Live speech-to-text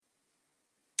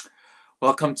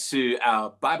Welcome to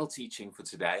our Bible teaching for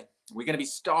today. We're going to be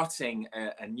starting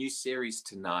a new series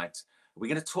tonight. We're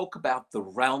going to talk about the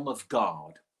realm of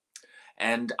God.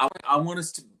 And I want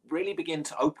us to really begin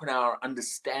to open our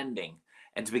understanding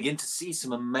and to begin to see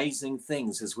some amazing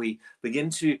things as we begin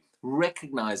to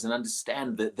recognize and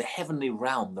understand the heavenly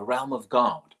realm, the realm of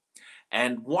God.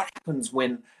 And what happens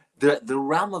when the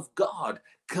realm of God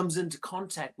comes into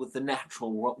contact with the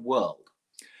natural world.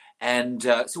 And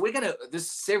so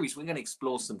this series, we're going to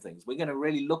explore some things. We're going to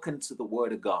really look into the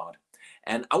Word of God.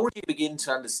 And I want you to begin to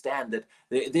understand that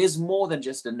there's more than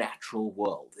just a natural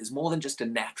world. There's more than just a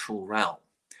natural realm.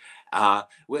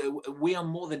 We are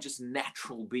more than just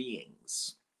natural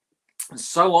beings. And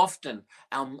so often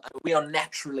we are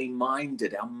naturally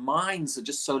minded. Our minds are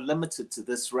just so limited to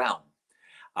this realm.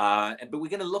 But we're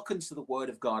going to look into the Word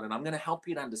of God, and I'm going to help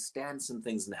you to understand some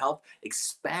things and help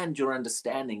expand your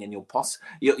understanding and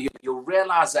your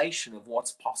realization of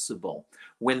what's possible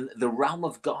when the realm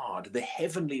of God, the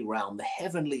heavenly realm, the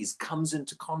heavenlies, comes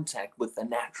into contact with the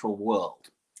natural world.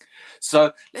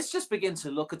 So let's just begin to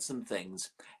look at some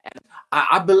things. And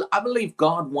I believe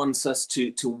God wants us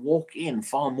to walk in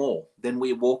far more than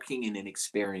we're walking in and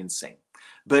experiencing.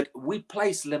 But we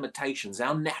place limitations.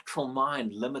 Our natural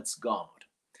mind limits God.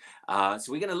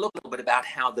 So we're going to look a little bit about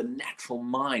how the natural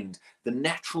mind, the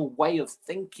natural way of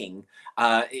thinking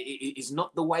is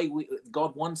not the way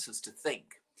God wants us to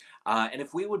think. And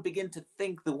if we would begin to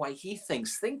think the way he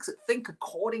thinks, think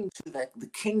according to the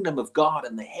kingdom of God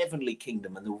and the heavenly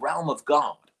kingdom and the realm of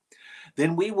God,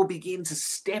 then we will begin to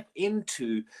step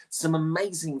into some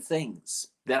amazing things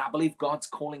that I believe God's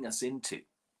calling us into.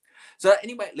 So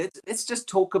anyway, let's just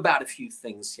talk about a few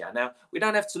things here. Now, we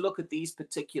don't have to look at these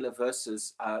particular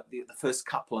verses, the first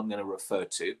couple I'm going to refer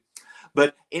to.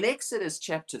 But in Exodus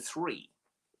chapter 3,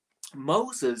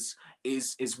 Moses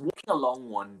is walking along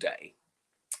one day,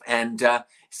 and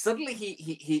suddenly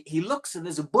he looks, and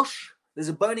there's a bush. There's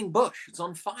a burning bush. It's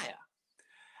on fire.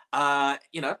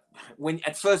 When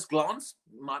at first glance,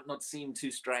 might not seem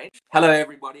too strange. Hello,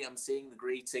 everybody. I'm seeing the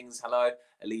greetings. Hello,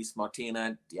 Elise,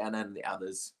 Martina, Diana, and the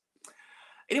others.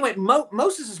 Anyway,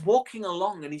 Moses is walking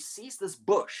along and he sees this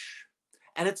bush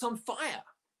and it's on fire.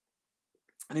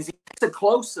 And as he takes a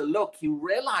closer look, he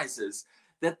realizes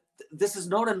that this is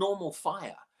not a normal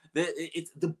fire.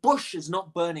 The bush is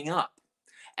not burning up.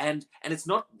 And it's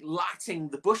not lighting,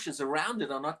 the bushes around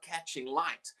it are not catching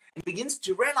light. He begins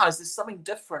to realize there's something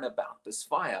different about this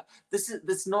fire.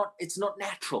 It's not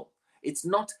natural. It's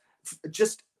not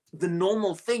just the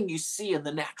normal thing you see in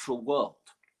the natural world.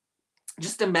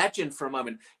 Just imagine for a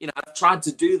moment, I've tried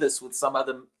to do this with some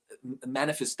other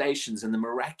manifestations and the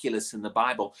miraculous in the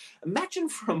Bible. Imagine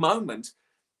for a moment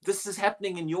this is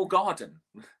happening in your garden,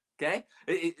 okay?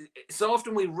 So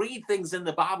often we read things in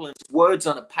the Bible and it's words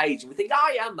on a page and we think,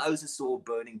 oh yeah, Moses saw a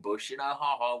burning bush,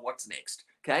 what's next,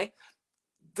 okay?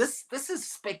 This is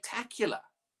spectacular.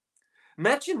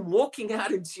 Imagine walking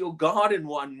out into your garden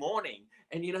one morning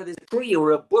and, there's a tree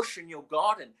or a bush in your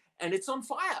garden and it's on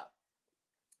fire.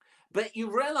 But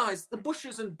you realize the bush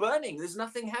isn't burning. There's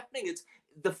nothing happening.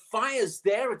 The fire's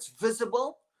there. It's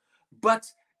visible, but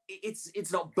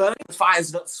it's not burning. The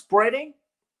fire's not spreading.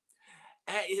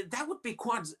 That would be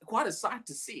quite a sight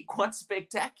to see. Quite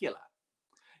spectacular.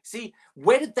 See,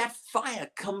 where did that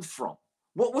fire come from?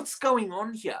 What's going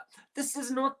on here? This is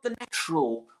not the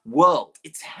natural world.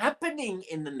 It's happening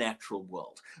in the natural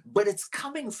world, but it's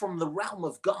coming from the realm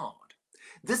of God.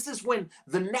 This is when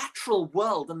the natural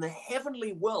world and the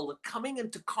heavenly world are coming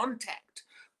into contact,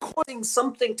 causing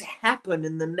something to happen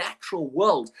in the natural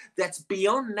world that's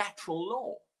beyond natural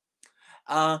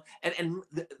law. And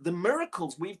the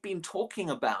miracles we've been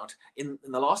talking about in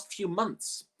the last few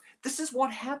months, this is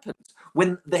what happens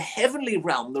when the heavenly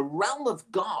realm, the realm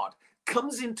of God,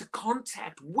 comes into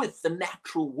contact with the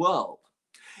natural world.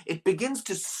 It begins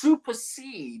to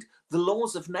supersede the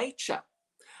laws of nature.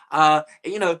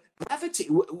 Gravity,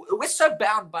 we're so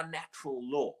bound by natural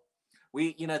law.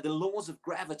 The laws of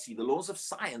gravity, the laws of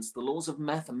science, the laws of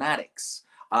mathematics,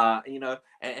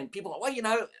 and people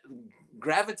are,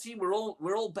 gravity, we're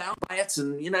all bound by it.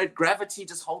 And, gravity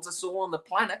just holds us all on the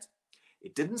planet.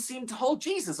 It didn't seem to hold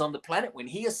Jesus on the planet when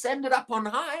he ascended up on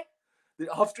high,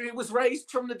 after he was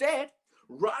raised from the dead,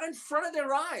 right in front of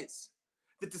their eyes.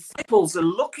 The disciples are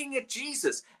looking at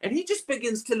Jesus and he just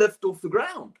begins to lift off the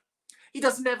ground. He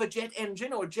doesn't have a jet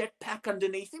engine or a jet pack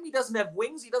underneath him. He doesn't have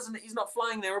wings. He's not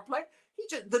flying the airplane.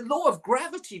 The law of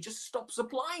gravity just stops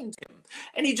applying to him.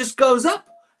 And he just goes up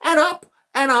and up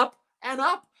and up and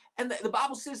up. And the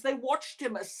Bible says they watched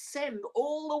him ascend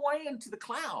all the way into the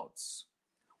clouds.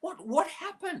 What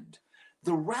happened?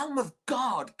 the realm of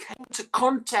God came to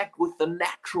contact with the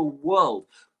natural world,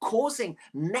 causing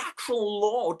natural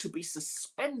law to be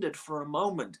suspended for a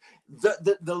moment.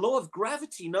 The law of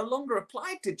gravity no longer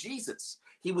applied to Jesus.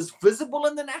 He was visible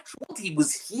in the natural world. He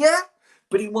was here,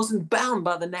 but he wasn't bound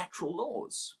by the natural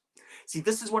laws. See,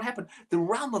 this is what happened. The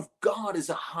realm of God is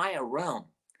a higher realm.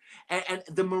 And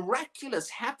the miraculous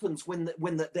happens when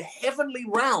the heavenly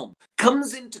realm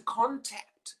comes into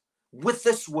contact with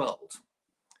this world.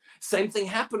 Same thing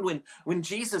happened when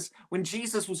Jesus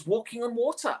was walking on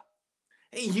water.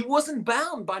 He wasn't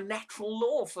bound by natural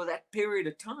law for that period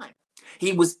of time.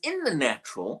 He was in the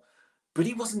natural, but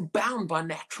he wasn't bound by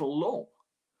natural law.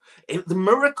 The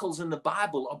miracles in the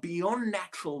Bible are beyond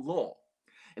natural law.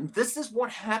 And this is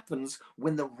what happens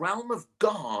when the realm of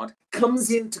God comes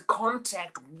into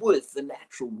contact with the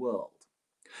natural world.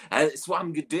 And that's why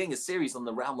I'm doing a series on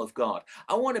the realm of God.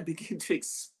 I want to begin to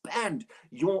expand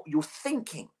your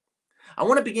thinking. I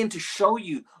want to begin to show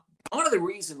you part of the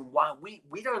reason why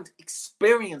we don't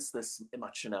experience this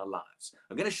much in our lives.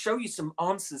 I'm going to show you some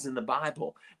answers in the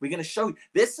Bible. We're going to show you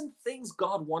there's some things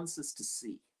God wants us to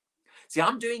see. See,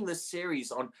 I'm doing this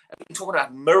series on, I've been talking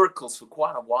about miracles for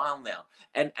quite a while now.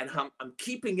 And I'm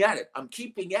keeping at it. I'm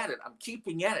keeping at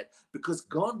it because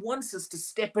God wants us to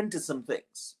step into some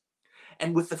things.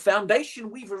 And with the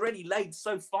foundation we've already laid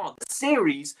so far, the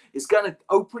series is going to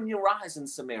open your eyes in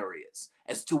some areas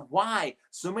as to why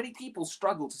so many people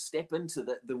struggle to step into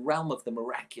the realm of the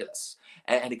miraculous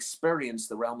and experience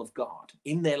the realm of God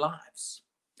in their lives.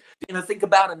 Think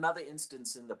about another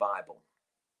instance in the Bible.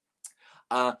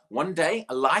 One day,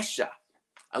 Elisha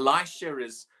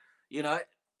is,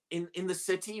 in the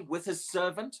city with his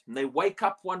servant, and they wake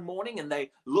up one morning and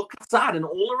they look outside, and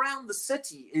all around the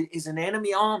city is an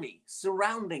enemy army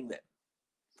surrounding them.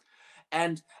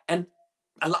 And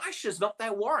Elisha's not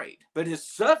that worried, but his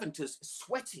servant is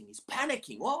sweating, he's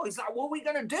panicking. Oh, he's like, what are we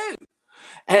going to do?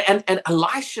 And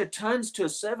Elisha turns to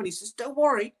his servant, he says, don't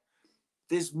worry,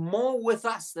 there's more with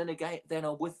us than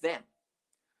are with them.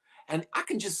 And I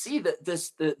can just see that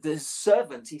this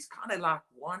servant, he's kind of like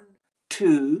 1,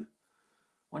 2,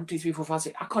 3, 4, 5,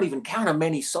 6. I can't even count how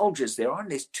many soldiers there are.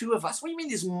 And there's 2 of us. What do you mean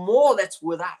there's more that's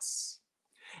with us?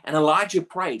 And Elijah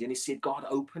prayed and he said, God,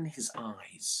 open his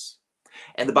eyes.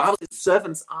 And the Bible says the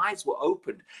servant's eyes were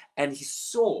opened and he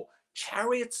saw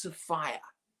chariots of fire,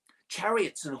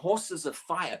 chariots and horses of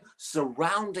fire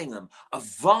surrounding them, a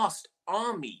vast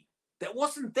army that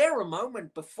wasn't there a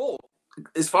moment before,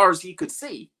 as far as he could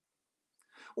see.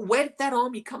 Where did that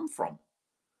army come from?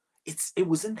 It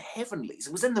was in the heavenlies.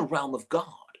 It was in the realm of God.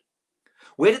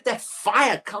 Where did that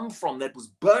fire come from that was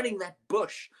burning that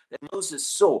bush that Moses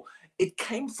saw? It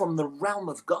came from the realm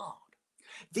of God.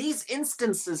 These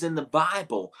instances in the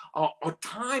Bible are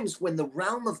times when the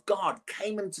realm of God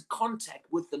came into contact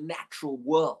with the natural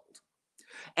world.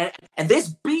 And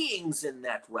there's beings in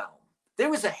that realm.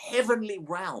 There is a heavenly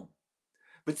realm.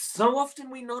 But so often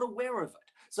we're not aware of it.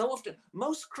 So often,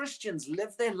 most Christians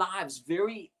live their lives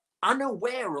very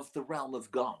unaware of the realm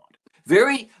of God,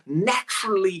 very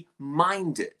naturally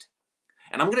minded.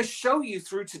 And I'm going to show you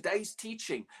through today's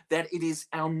teaching that it is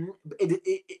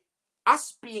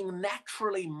us being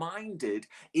naturally minded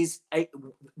is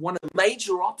one of the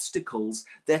major obstacles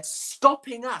that's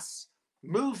stopping us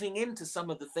moving into some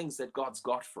of the things that God's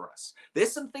got for us.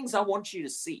 There's some things I want you to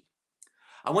see.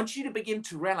 I want you to begin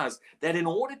to realize that in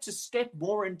order to step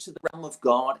more into the realm of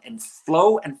God and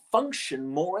flow and function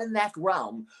more in that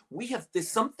realm, there's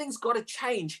something's got to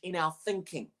change in our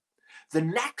thinking. The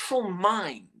natural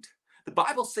mind, the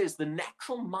Bible says the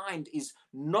natural mind is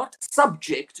not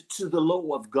subject to the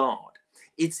law of God.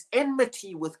 It's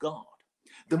enmity with God.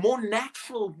 The more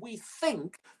natural we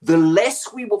think, the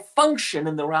less we will function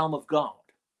in the realm of God.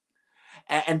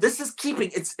 And this is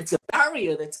it's a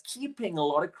barrier that's keeping a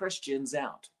lot of Christians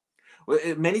out.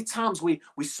 Many times we're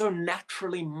so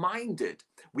naturally minded,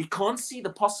 we can't see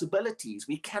the possibilities.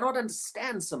 We cannot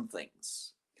understand some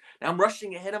things. Now I'm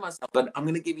rushing ahead of myself, but I'm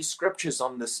going to give you scriptures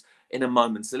on this in a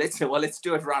moment. So let's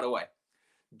do it right away.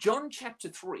 John chapter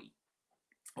 3.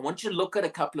 I want you to look at a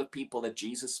couple of people that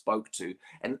Jesus spoke to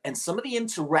and some of the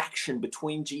interaction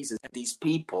between Jesus and these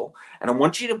people. And I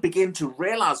want you to begin to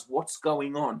realize what's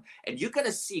going on. And you're going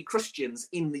to see Christians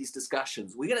in these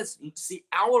discussions. We're going to see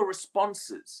our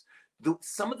responses,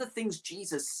 some of the things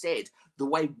Jesus said, the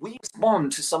way we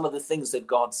respond to some of the things that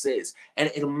God says. And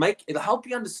it'll help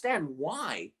you understand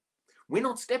why we're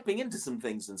not stepping into some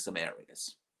things in some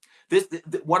areas.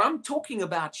 What I'm talking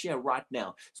about here right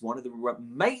now is one of the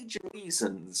major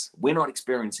reasons we're not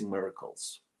experiencing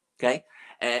miracles. Okay,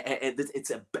 it's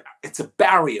a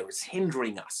barrier. It's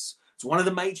hindering us. It's one of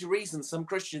the major reasons some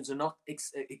Christians are not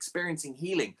experiencing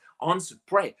healing, answered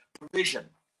prayer, provision,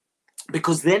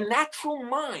 because their natural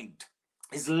mind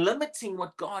is limiting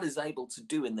what God is able to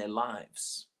do in their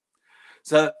lives.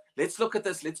 So let's look at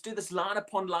this. Let's do this line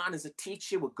upon line. As a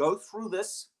teacher, we'll go through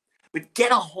this, but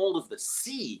get a hold of this.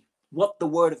 See what the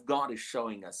Word of God is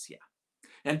showing us here.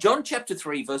 And John chapter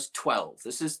 3, verse 12.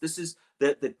 This is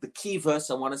the key verse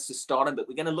I want us to start on, but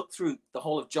we're going to look through the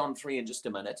whole of John 3 in just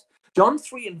a minute. John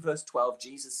 3 and verse 12,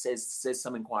 Jesus says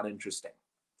something quite interesting.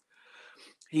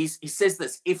 He says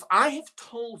this: if I have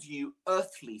told you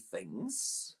earthly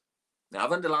things, now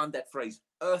I've underlined that phrase,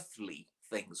 earthly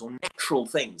things or natural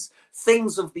things,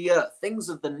 things of the earth, things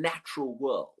of the natural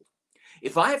world.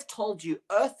 If I have told you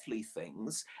earthly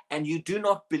things and you do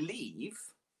not believe,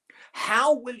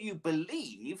 how will you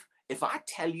believe if I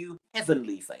tell you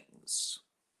heavenly things?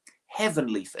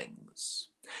 Heavenly things.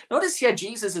 Notice here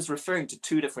Jesus is referring to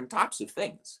two different types of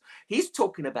things. He's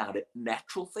talking about it,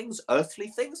 natural things, earthly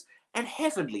things, and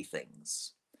heavenly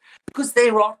things. Because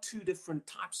there are two different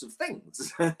types of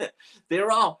things.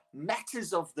 There are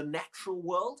matters of the natural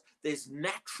world. There's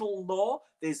natural law.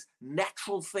 There's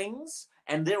natural things.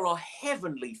 And there are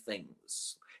heavenly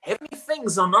things. Heavenly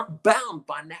things are not bound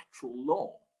by natural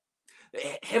law.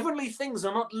 Heavenly things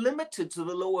are not limited to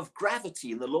the law of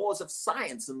gravity and the laws of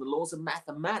science and the laws of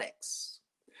mathematics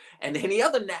and any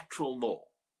other natural law.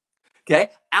 Okay?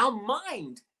 Our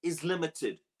mind is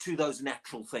limited to those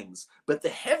natural things, but the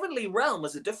heavenly realm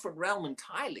is a different realm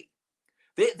entirely.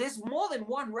 There's more than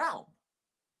one realm.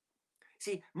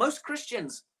 See, most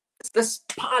Christians, this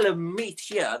pile of meat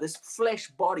here, this flesh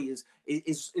body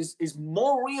is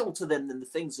more real to them than the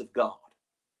things of God.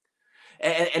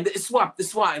 And this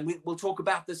is why, and we'll talk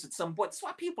about this at some point. It's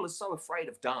why people are so afraid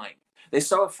of dying. They're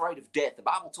so afraid of death. The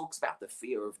Bible talks about the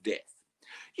fear of death.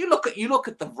 You look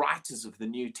at the writers of the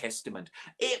New Testament.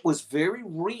 It was very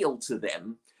real to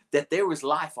them that there was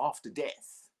life after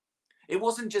death. It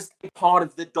wasn't just a part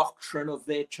of the doctrine of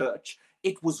their church.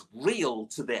 It was real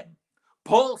to them.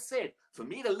 Paul said, "For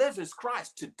me to live is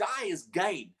Christ, to die is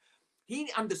gain."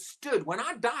 He understood, when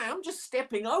I die, I'm just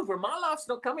stepping over. My life's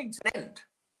not coming to an end.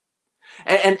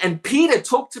 And Peter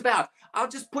talked about, I'll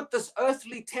just put this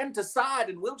earthly tent aside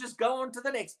and we'll just go on to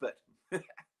the next bit.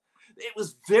 It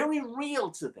was very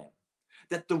real to them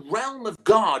that the realm of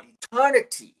God,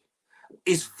 eternity,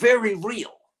 is very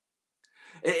real.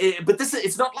 But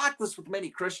it's not like this with many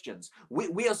Christians.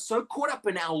 We are so caught up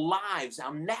in our lives,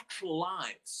 our natural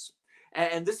lives.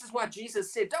 And this is why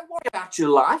Jesus said, don't worry about your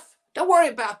life. Don't worry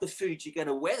about the food you're going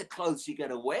to wear, the clothes you're going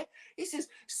to wear. He says,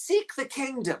 seek the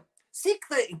kingdom. Seek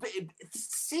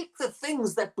the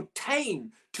things that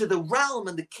pertain to the realm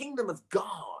and the kingdom of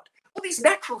God. All these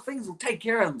natural things will take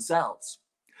care of themselves.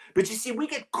 But you see, we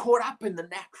get caught up in the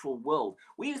natural world.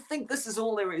 We think this is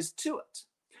all there is to it.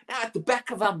 Now, at the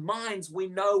back of our minds, we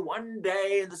know one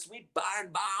day in the sweet by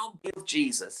and by I'll be with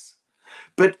Jesus.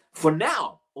 But for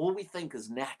now, all we think is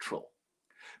natural.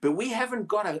 But we haven't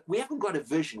got a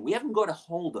vision. We haven't got a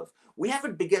hold of. We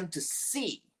haven't begun to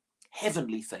see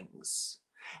heavenly things.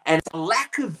 And it's a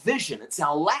lack of vision. It's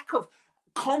our lack of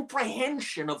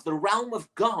comprehension of the realm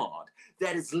of God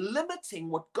that is limiting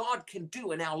what God can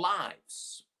do in our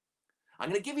lives. I'm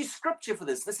going to give you scripture for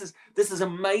this. This is a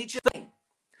major thing.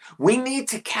 We need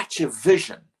to catch a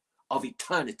vision of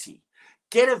eternity.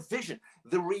 Get a vision.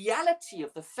 The reality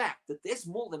of the fact that there's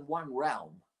more than one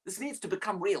realm. This needs to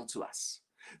become real to us.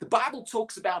 The Bible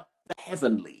talks about the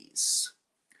heavenlies,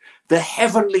 the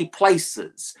heavenly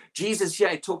places. Jesus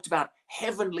here talked about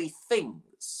heavenly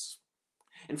things.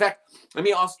 In fact, let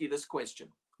me ask you this question.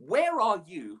 Where are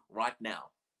you right now?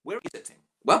 Where are you sitting?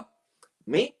 Well,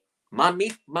 me, my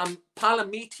pile of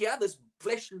meat here, this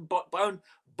flesh and bone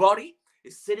body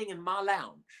is sitting in my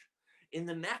lounge. In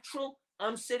the natural,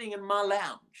 I'm sitting in my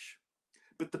lounge.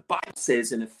 But the Bible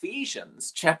says in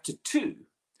Ephesians chapter 2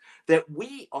 that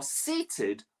we are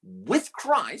seated with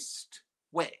Christ,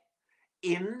 where?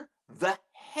 In the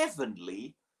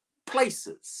heavenly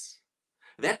places.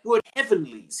 That word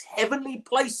heavenlies, heavenly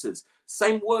places,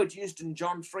 same word used in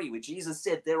John 3, where Jesus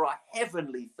said there are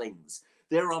heavenly things.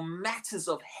 There are matters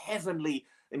of heavenly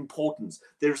importance.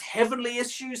 There's heavenly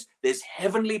issues, there's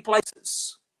heavenly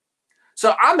places.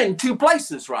 So I'm in two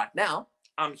places right now.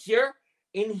 I'm here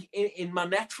in my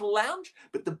natural lounge,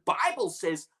 but the Bible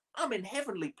says I'm in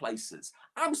heavenly places.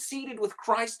 I'm seated with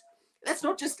Christ. That's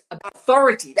not just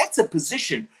authority, that's a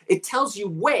position. It tells you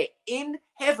where, in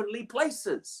heavenly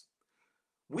places.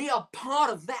 We are part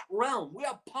of that realm. We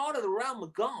are part of the realm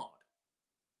of God.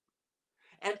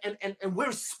 And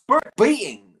we're spirit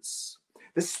beings.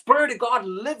 The Spirit of God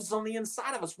lives on the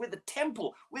inside of us. We're the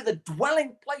temple. We're the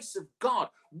dwelling place of God.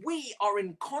 We are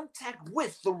in contact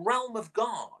with the realm of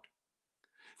God.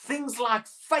 Things like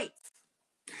faith.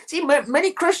 See,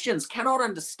 many Christians cannot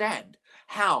understand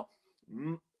how,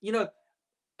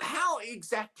 how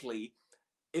exactly,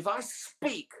 if I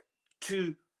speak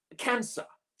to cancer,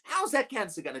 how is that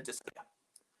cancer going to disappear?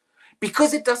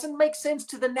 Because it doesn't make sense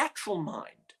to the natural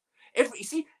mind. You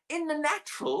see, in the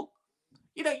natural,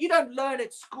 you don't learn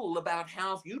at school about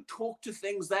how if you talk to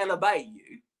things, they'll obey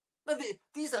you. No,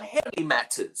 these are heavenly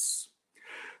matters.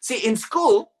 See, in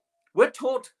school, we're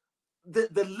taught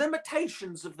the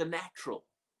limitations of the natural.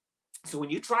 So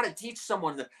when you try to teach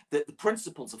someone the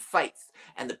principles of faith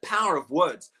and the power of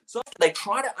words, so they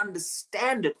try to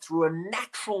understand it through a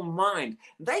natural mind.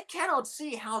 They cannot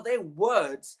see how their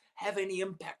words have any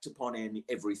impact upon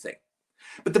everything.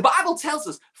 But the Bible tells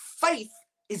us faith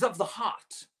is of the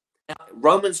heart. Now,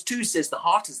 Romans 2 says the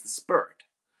heart is the spirit.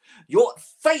 Your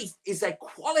faith is a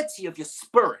quality of your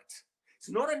spirit. It's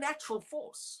not a natural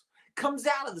force. It comes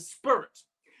out of the spirit.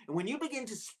 And when you begin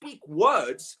to speak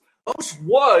words, those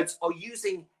words are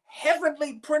using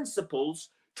heavenly principles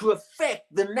to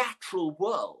affect the natural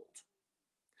world.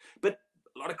 But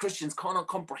a lot of Christians cannot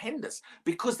comprehend this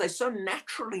because they're so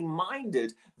naturally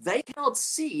minded, they cannot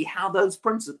see how those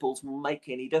principles will make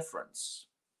any difference.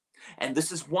 And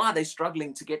this is why they're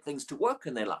struggling to get things to work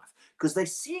in their life, because they're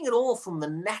seeing it all from the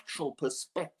natural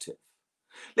perspective.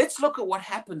 Let's look at what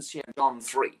happens here in John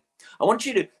 3. I want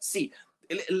you to see,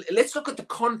 let's look at the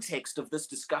context of this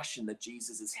discussion that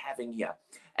Jesus is having here.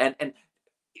 And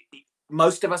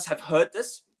most of us have heard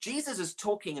this. Jesus is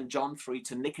talking in John 3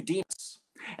 to Nicodemus,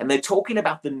 and they're talking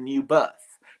about the new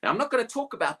birth. Now, I'm not going to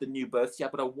talk about the new birth here,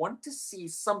 but I want to see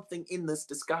something in this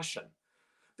discussion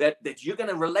that you're going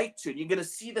to relate to. And you're going to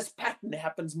see this pattern that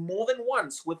happens more than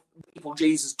once with people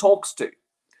Jesus talks to.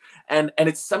 And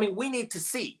it's something we need to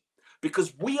see,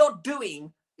 because we are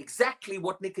doing exactly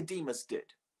what Nicodemus did.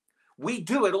 We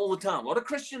do it all the time. A lot of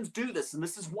Christians do this, and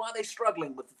this is why they're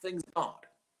struggling with the things of God.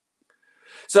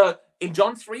 So in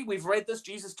John 3, we've read this.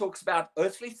 Jesus talks about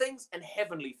earthly things and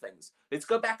heavenly things. Let's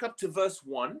go back up to verse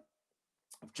 1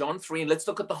 of John 3, and let's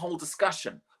look at the whole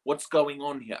discussion. What's going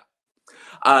on here?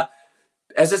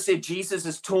 As I said, Jesus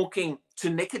is talking to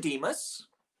Nicodemus,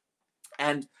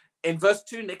 and in verse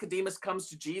 2, Nicodemus comes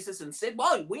to Jesus and said,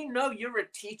 well, we know you're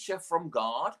a teacher from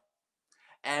God,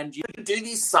 and you do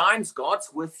these signs, God's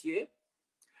with you.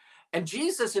 And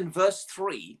Jesus in verse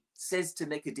 3 says to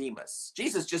Nicodemus,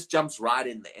 Jesus just jumps right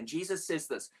in there, and Jesus says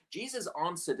this, Jesus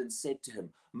answered and said to him,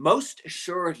 most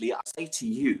assuredly I say to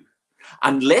you,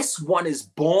 unless one is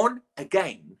born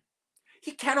again,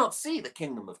 he cannot see the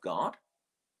kingdom of God.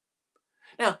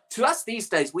 Now, to us these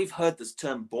days, we've heard this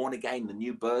term born again, the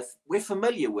new birth. We're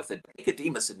familiar with it.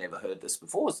 Nicodemus had never heard this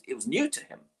before. It was new to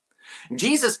him. And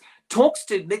Jesus talks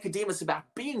to Nicodemus about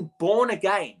being born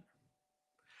again.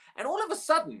 And all of a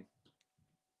sudden,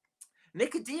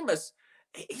 Nicodemus,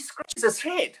 he scratches his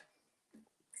head.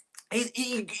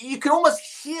 You can almost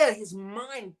hear his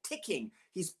mind ticking.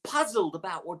 He's puzzled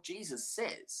about what Jesus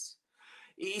says.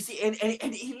 You see,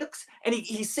 and he looks, and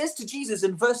he says to Jesus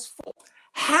in verse 4,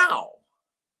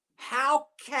 How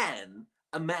can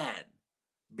a man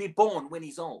be born when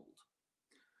he's old?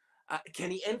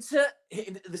 Can he enter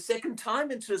the second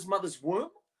time into his mother's womb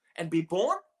and be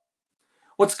born?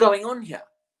 What's going on here?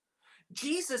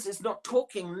 Jesus is not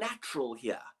talking natural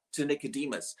here to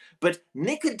Nicodemus, but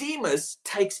Nicodemus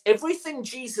takes everything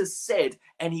Jesus said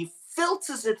and he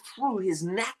filters it through his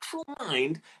natural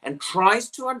mind and tries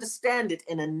to understand it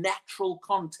in a natural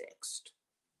context.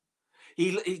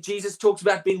 Jesus talks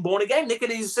about being born again.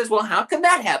 Nicodemus says, well, how can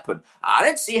that happen? I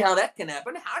don't see how that can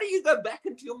happen. How do you go back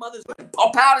into your mother's womb and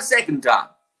pop out a second time?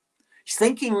 He's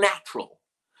thinking natural.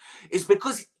 It's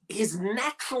because his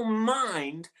natural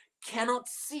mind cannot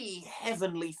see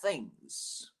heavenly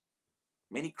things.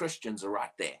 Many Christians are right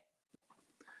there.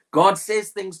 God says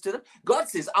things to them. God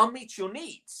says, I'll meet your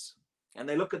needs. And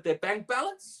they look at their bank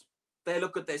balance. They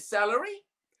look at their salary.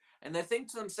 And they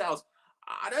think to themselves,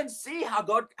 I don't see how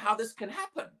this can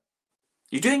happen.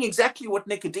 You're doing exactly what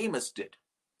Nicodemus did.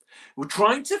 We're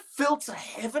trying to filter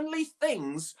heavenly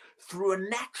things through a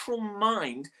natural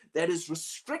mind that is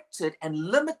restricted and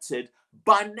limited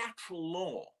by natural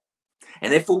law.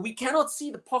 And therefore, we cannot see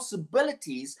the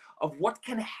possibilities of what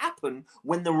can happen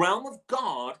when the realm of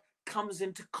God comes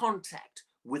into contact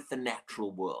with the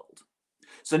natural world.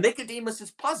 So Nicodemus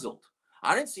is puzzled.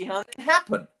 I don't see how it can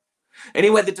happen.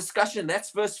 Anyway, the discussion,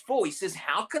 that's verse 4. He says,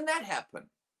 how can that happen?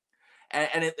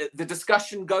 And the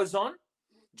discussion goes on.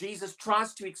 Jesus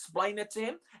tries to explain it to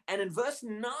him. And in verse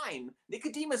 9,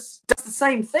 Nicodemus does the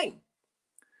same thing.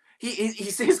 He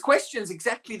says questions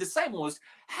exactly the same. Was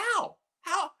how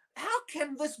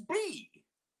can this be?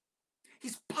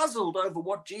 He's puzzled over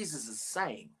what Jesus is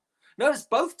saying. Notice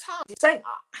both times he's saying,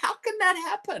 how can that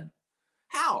happen?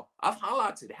 How? I've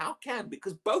highlighted how can,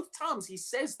 because both times he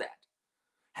says that.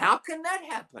 How can that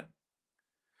happen?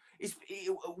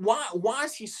 Why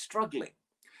is he struggling?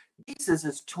 Jesus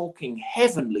is talking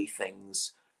heavenly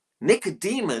things.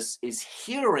 Nicodemus is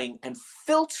hearing and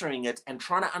filtering it and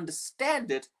trying to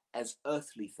understand it as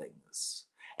earthly things.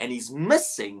 And he's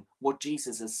missing what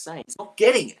Jesus is saying. He's not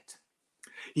getting it.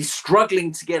 He's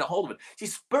struggling to get a hold of it. See,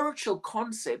 spiritual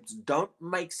concepts don't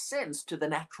make sense to the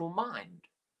natural mind.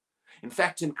 In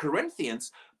fact, in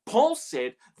Corinthians, Paul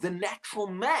said the natural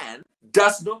man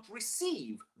does not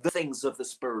receive the things of the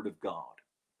Spirit of God.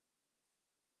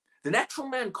 The natural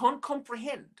man can't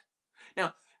comprehend.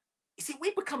 Now, you see,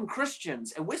 we become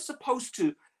Christians and we're supposed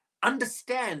to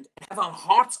understand and have our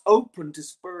hearts open to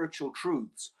spiritual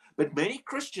truths. But many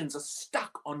Christians are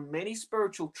stuck on many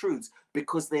spiritual truths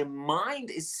because their mind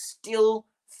is still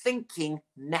thinking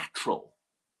natural.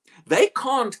 They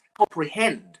can't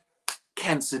comprehend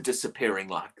cancer disappearing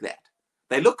like that.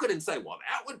 They look at it and say, well,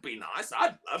 that would be nice.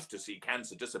 I'd love to see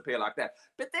cancer disappear like that.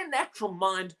 But their natural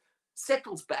mind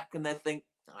settles back and they think,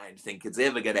 I don't think it's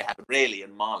ever going to happen really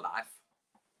in my life.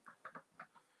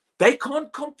 They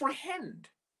can't comprehend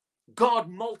God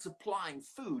multiplying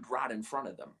food right in front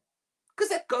of them because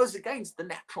that goes against the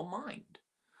natural mind.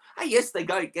 Yes, they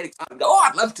get excited and go, oh,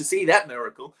 I'd love to see that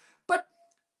miracle. But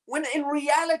when in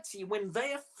reality, when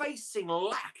they are facing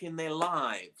lack in their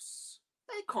lives,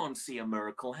 they can't see a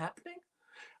miracle happening.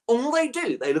 All they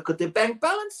do, they look at their bank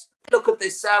balance, look at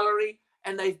their salary,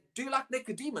 and they do like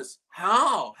Nicodemus.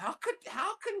 How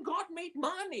can God meet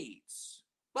my needs?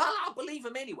 Well, I'll believe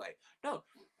him anyway. No,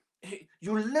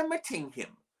 you're limiting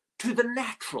him to the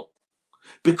natural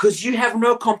because you have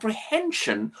no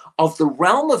comprehension of the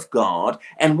realm of God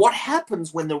and what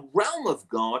happens when the realm of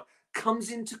God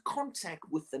comes into contact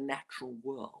with the natural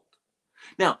world.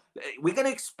 Now, we're going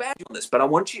to expand on this, but I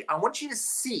want you to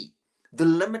see the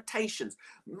limitations.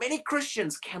 Many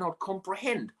Christians cannot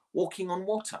comprehend walking on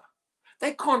water.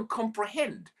 They can't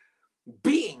comprehend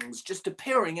beings just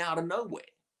appearing out of nowhere.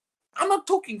 I'm not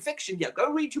talking fiction here.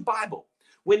 Go read your Bible.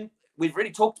 When we've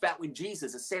already talked about when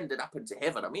Jesus ascended up into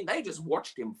heaven, I mean, they just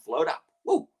watched him float up.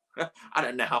 Whoa. I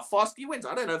don't know how fast he went.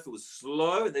 I don't know if it was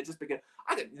slow. They just began.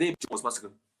 Their jaws must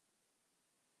have gone.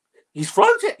 He's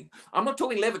floating. I'm not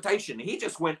talking levitation. He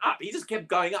just went up. He just kept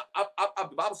going up, up, up, up.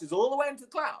 The Bible says all the way into the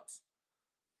clouds.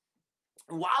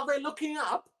 And while they're looking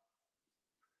up,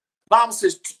 the Bible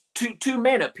says two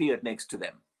men appeared next to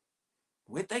them.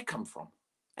 Where'd they come from?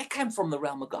 They came from the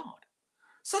realm of God.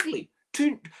 Suddenly,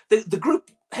 the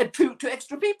group had two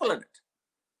extra people in it.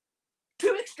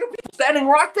 Two extra people standing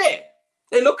right there.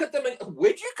 They look at them and,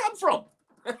 where'd you come from?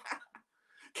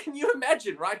 Can you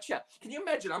imagine, right, chat? Can you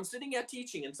imagine I'm sitting here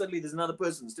teaching and suddenly there's another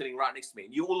person sitting right next to me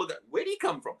and you all look at, where do you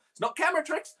come from? It's not camera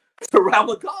tricks. It's the realm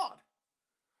of God.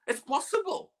 It's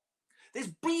possible. There's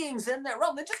beings in that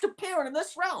realm. They're just appearing in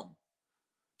this realm.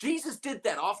 Jesus did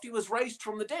that after he was raised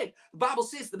from the dead. The Bible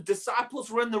says the disciples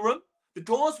were in the room. The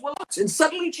doors were locked and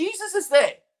suddenly Jesus is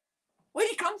there. Where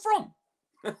did he come from?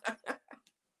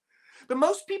 But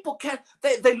most people can't.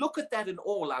 They look at that in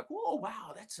awe, like, oh,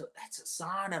 wow, that's a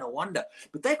sign and a wonder.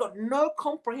 But they've got no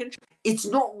comprehension. It's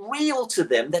not real to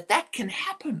them that can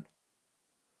happen.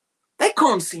 They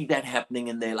can't see that happening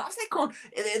in their lives.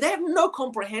 They have no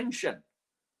comprehension.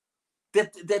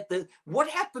 What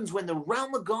happens when the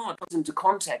realm of God comes into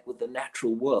contact with the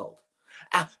natural world?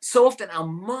 So often our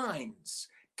minds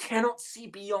cannot see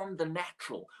beyond the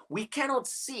natural. We cannot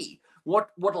see what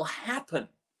will happen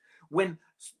when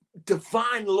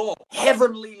divine law,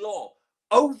 heavenly law,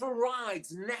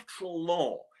 overrides natural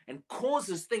law and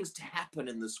causes things to happen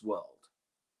in this world.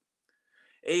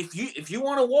 If you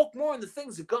want to walk more in the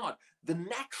things of God, the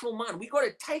natural mind, we got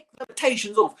to take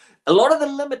limitations off. A lot of the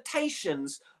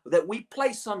limitations that we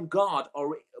place on God are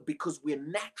because we're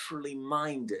naturally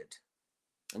minded.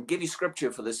 I'll give you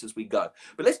scripture for this as we go.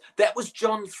 But that was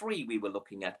John 3 we were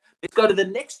looking at. Let's go to the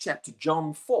next chapter,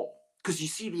 John 4, because you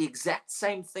see the exact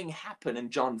same thing happen in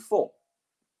John 4.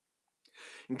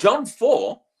 In John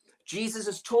 4, Jesus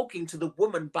is talking to the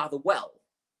woman by the well.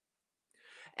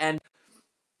 And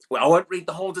well, I won't read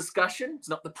the whole discussion. It's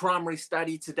not the primary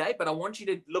study today, but I want you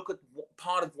to look at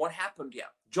part of what happened here.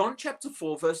 John chapter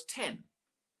 4, verse 10.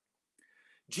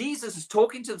 Jesus is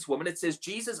talking to this woman. It says,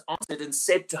 Jesus answered and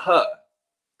said to her,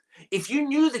 if you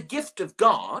knew the gift of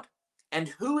God and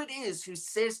who it is who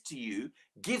says to you,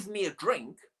 give me a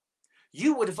drink,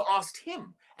 you would have asked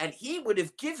him and he would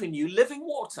have given you living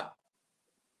water.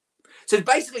 So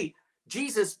basically,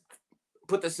 Jesus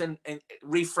put this in and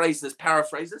rephrase this,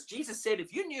 paraphrase this. Jesus said,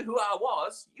 if you knew who I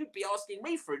was, you'd be asking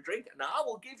me for a drink, and I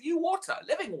will give you water,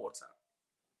 living water.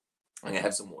 I'm going to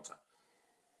have some water.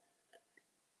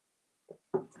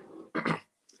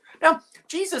 Now,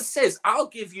 Jesus says, I'll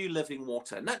give you living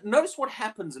water. Now, notice what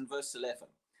happens in verse 11.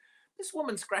 This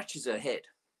woman scratches her head.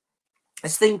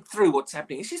 Let's think through what's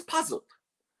happening. She's puzzled.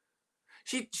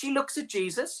 She looks at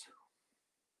Jesus,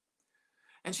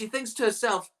 and she thinks to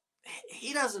herself,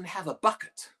 he doesn't have a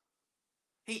bucket.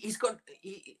 He's got,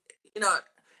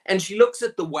 and she looks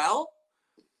at the well,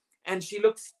 and she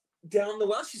looks down the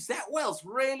well. She says, that well's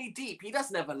really deep. He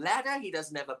doesn't have a ladder. He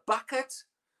doesn't have a bucket.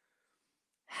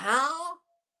 How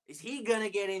is he going to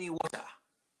get any water?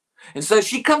 And so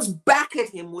she comes back at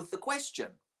him with the question.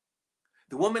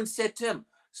 The woman said to him,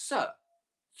 sir,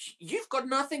 you've got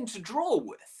nothing to draw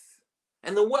with,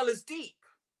 and the well is deep.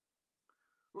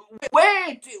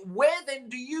 Where then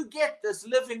do you get this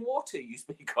living water you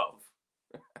speak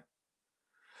of?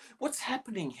 What's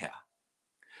happening here?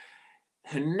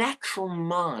 Her natural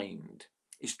mind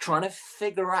is trying to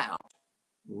figure out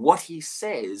what he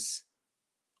says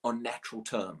on natural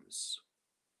terms.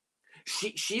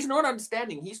 She's not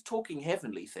understanding he's talking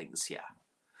heavenly things here.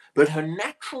 But her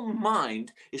natural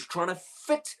mind is trying to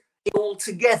fit it all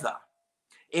together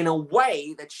in a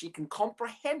way that she can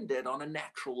comprehend it on a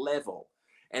natural level.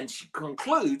 And she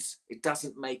concludes it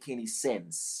doesn't make any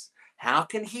sense. How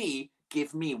can he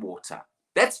give me water?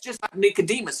 That's just like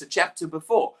Nicodemus, a chapter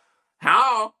before.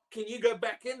 How can you go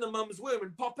back in the mum's womb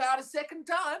and pop out a second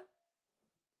time?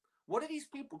 What are these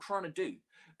people trying to do?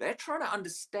 They're trying to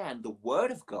understand the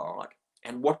word of God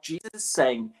and what Jesus is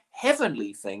saying,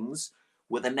 heavenly things,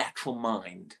 with a natural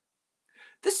mind.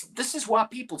 This is why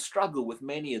people struggle with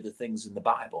many of the things in the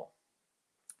Bible.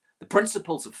 The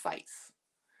principles of faith.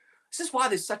 This is why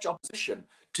there's such opposition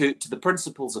to the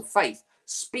principles of faith,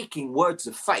 speaking words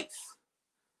of faith.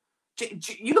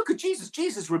 You look at Jesus.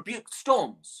 Jesus rebuked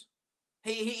storms.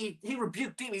 He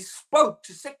rebuked demons. He spoke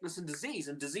to sickness and disease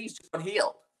just got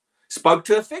healed. Spoke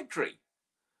to a fig tree.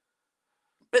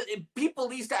 But people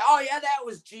these days, oh yeah, that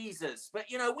was Jesus. But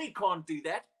we can't do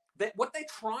that. What they're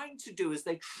trying to do is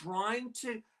they're trying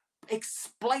to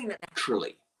explain it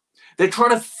naturally. They're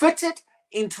trying to fit it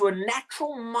into a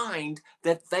natural mind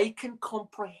that they can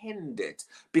comprehend it,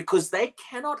 because they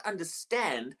cannot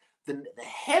understand the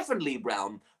heavenly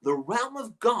realm, the realm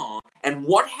of God, and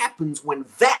what happens when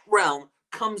that realm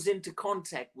comes into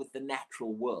contact with the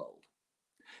natural world.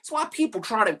 It's why people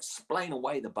try to explain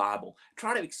away the Bible,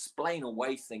 try to explain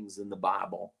away things in the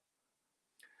Bible.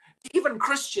 Even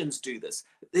Christians do this.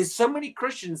 There's so many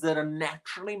Christians that are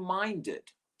naturally minded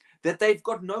that they've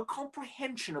got no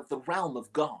comprehension of the realm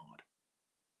of God.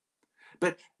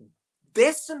 But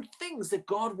there's some things that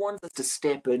God wants us to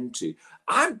step into.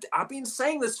 I've been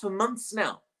saying this for months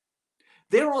now.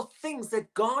 There are things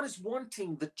that God is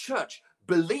wanting the church,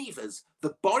 believers,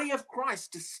 the body of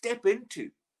Christ to step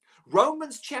into.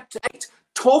 Romans chapter 8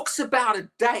 talks about a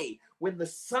day when the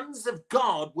sons of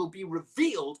God will be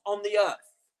revealed on the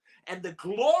earth, and the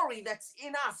glory that's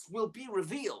in us will be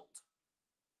revealed.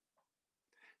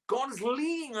 God is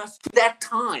leading us to that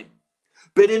time.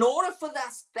 But in order for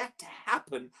that to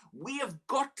happen, we have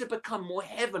got to become more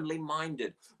heavenly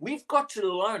minded. We've got to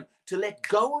learn to let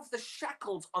go of the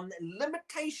shackles on the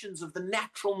limitations of the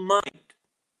natural mind.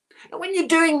 And when you're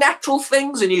doing natural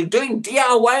things and you're doing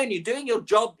DIY and you're doing your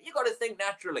job, you've got to think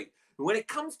naturally. But when it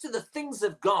comes to the things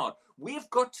of God, we've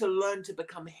got to learn to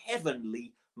become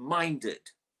heavenly minded.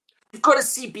 We've got to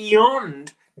see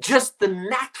beyond just the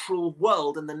natural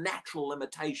world and the natural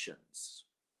limitations.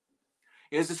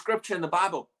 There's a scripture in the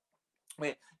Bible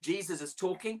where Jesus is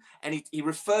talking and he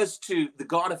refers to the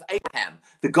God of Abraham,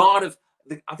 the God of,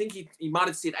 I think he might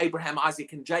have said Abraham,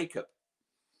 Isaac, and Jacob.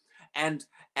 And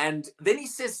then he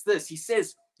says this, he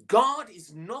says, God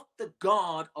is not the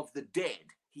God of the dead.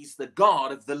 He's the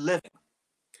God of the living.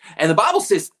 And the Bible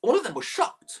says all of them were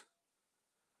shocked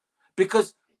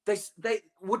because they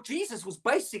what Jesus was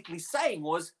basically saying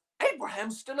was,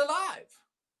 Abraham's still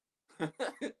alive.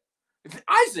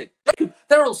 Isaac, Jacob,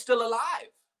 they're all still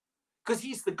alive because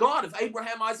he's the God of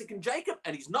Abraham, Isaac, and Jacob,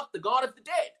 and he's not the God of the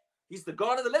dead. He's the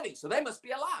God of the living, so they must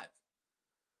be alive.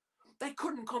 They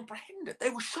couldn't comprehend it. They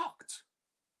were shocked.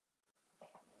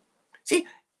 See,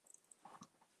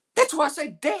 that's why I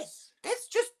say death. Death's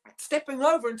just stepping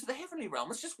over into the heavenly realm.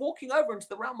 It's just walking over into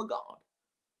the realm of God.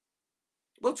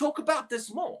 We'll talk about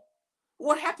this more.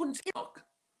 What happened to Enoch?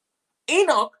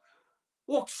 Enoch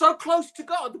walked so close to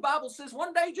God, the Bible says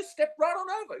one day he just stepped right on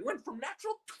over. He went from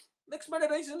natural, next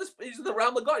minute he's in the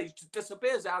realm of God. He just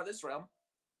disappears out of this realm.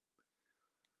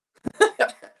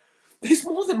 There's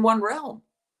more than one realm.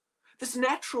 This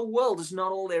natural world is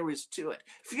not all there is to it.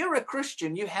 If you're a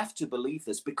Christian, you have to believe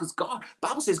this, because God,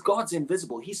 Bible says God's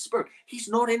invisible. He's spirit. He's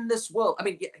not in this world. I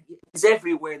mean, he's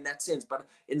everywhere in that sense, but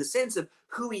in the sense of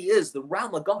who he is, the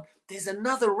realm of God, there's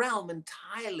another realm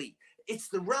entirely. It's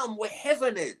the realm where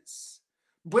heaven is,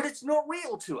 but it's not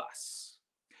real to us.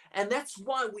 And that's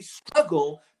why we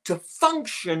struggle to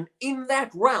function in that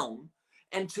realm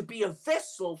and to be a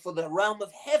vessel for the realm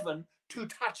of heaven to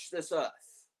touch this earth.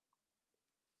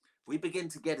 We begin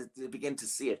to begin to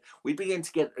see it. We begin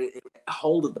to get a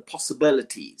hold of the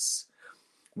possibilities.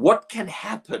 What can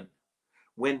happen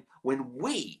when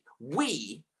we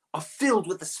are filled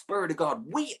with the Spirit of God?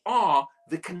 We are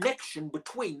the connection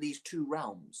between these two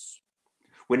realms.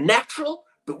 We're natural,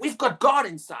 but we've got God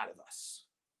inside of us.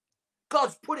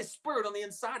 God's put his Spirit on the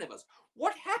inside of us.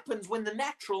 What happens when the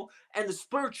natural and the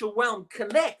spiritual realm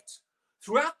connect?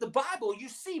 Throughout the Bible, you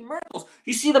see miracles.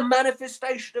 You see the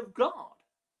manifestation of God.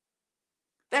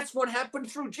 That's what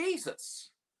happened through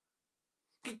Jesus.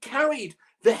 He carried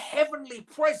the heavenly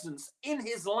presence in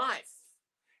his life,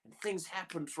 and things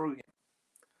happened through him.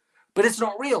 But it's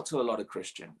not real to a lot of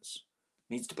Christians.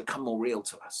 It needs to become more real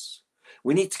to us.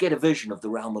 We need to get a vision of the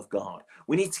realm of God.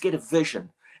 We need to get a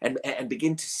vision and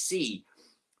begin to see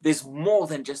there's more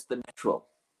than just the natural.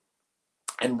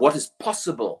 And what is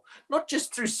possible, not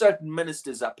just through certain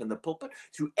ministers up in the pulpit,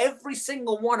 through every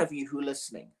single one of you who are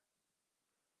listening.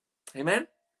 Amen?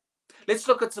 Let's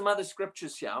look at some other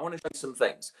scriptures here. I want to show you some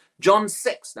things. John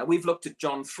 6. Now, we've looked at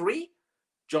John 3,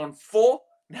 John 4.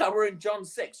 Now we're in John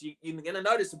 6. You're going to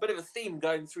notice a bit of a theme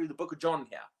going through the book of John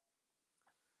here.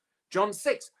 John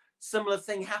 6, similar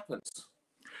thing happens.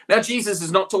 Now, Jesus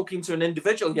is not talking to an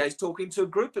individual here. He's talking to a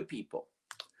group of people.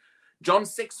 John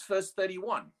 6, verse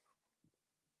 31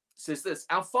 says this: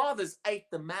 Our fathers ate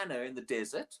the manna in the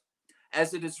desert,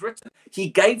 as it is written, he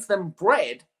gave them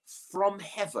bread from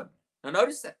heaven. Now,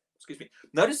 notice that.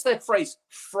 Notice that phrase,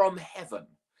 from heaven.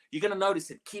 You're going to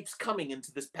notice it keeps coming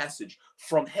into this passage.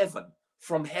 From heaven,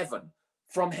 from heaven,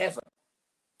 from heaven.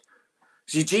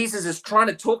 See, Jesus is trying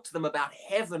to talk to them about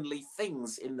heavenly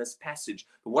things in this passage.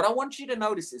 But what I want you to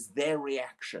notice is their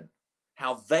reaction,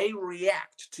 how they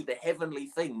react to the heavenly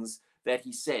things that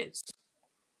he says.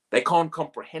 They can't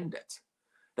comprehend it.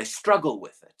 They struggle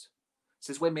with it. This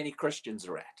is where many Christians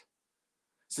are at.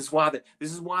 This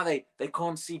is why they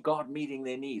can't see God meeting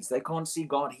their needs. They can't see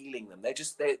God healing them. They're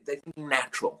thinking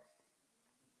natural.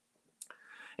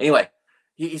 Anyway,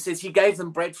 he says he gave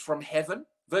them bread from heaven.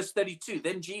 Verse 32,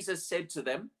 then Jesus said to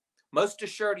them, most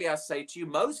assuredly I say to you,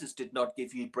 Moses did not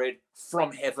give you bread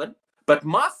from heaven, but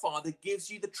my Father gives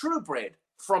you the true bread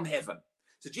from heaven.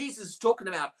 So Jesus is talking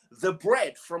about the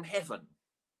bread from heaven.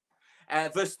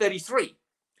 Verse 33,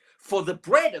 for the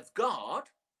bread of God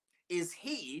is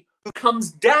he who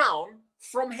comes down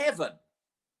from heaven.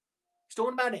 He's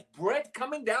talking about bread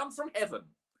coming down from heaven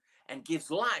and gives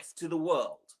life to the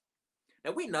world.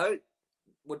 Now we know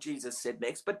what Jesus said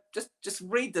next, but just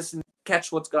read this and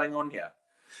catch what's going on here.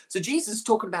 So Jesus is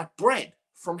talking about bread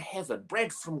from heaven,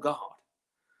 bread from God.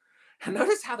 And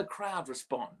notice how the crowd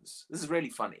responds. This is really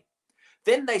funny.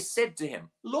 Then they said to him,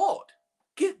 Lord,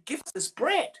 give us this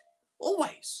bread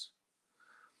always.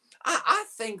 I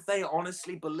think they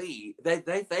honestly believe, they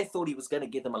thought he was going to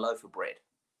give them a loaf of bread.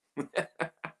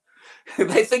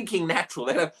 They're thinking natural.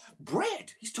 They have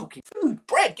bread. He's talking food,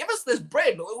 bread. Give us this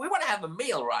bread. We want to have a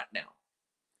meal right now.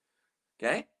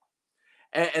 Okay?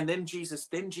 And then Jesus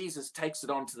takes it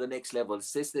on to the next level. It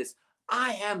says this,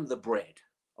 I am the bread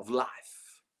of life.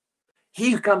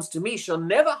 He who comes to me shall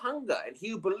never hunger, and he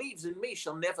who believes in me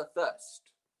shall never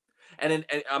thirst. And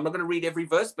I'm not going to read every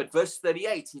verse, but verse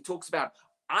 38, he talks about,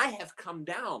 I have come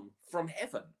down from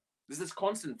heaven. There's this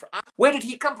constant. Where did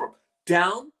he come from?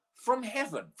 Down from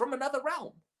heaven, from another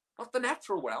realm, not the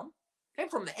natural realm. Came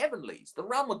from the heavenlies, the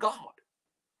realm of God.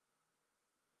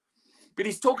 But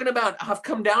he's talking about, I've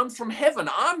come down from heaven.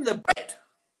 I'm the bread.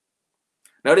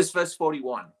 Notice verse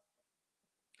 41.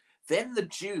 Then the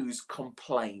Jews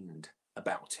complained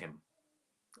about him.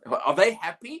 Are they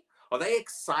happy? Are they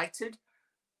excited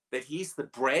that he's the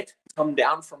bread come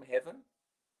down from heaven?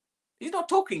 He's not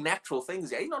talking natural things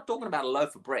here. He's not talking about a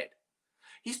loaf of bread.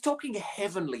 He's talking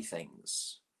heavenly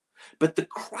things. But the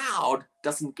crowd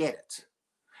doesn't get it.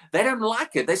 They don't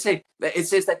like it. It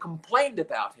says they complained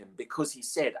about him because he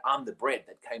said, I'm the bread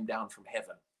that came down from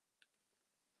heaven.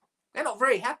 They're not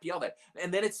very happy, are they?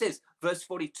 And then it says, verse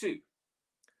 42,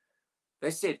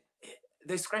 they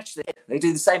scratch their head. They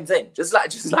do the same thing, just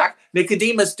like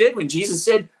Nicodemus did when Jesus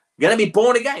said, you're going to be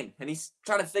born again. And he's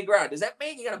trying to figure out, does that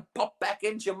mean you're going to pop back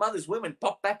into your mother's womb and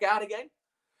pop back out again?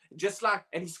 And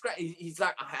he's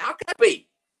like, how can it be?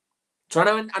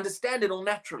 trying to understand it all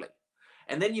naturally.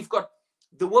 And then you've got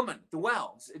the woman, the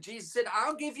well. Jesus said,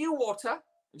 I'll give you water.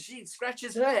 And she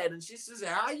scratches her head and she says,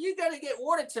 how are you going to get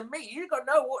water to me? You got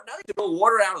nothing to pull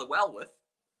water out of the well with.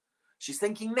 She's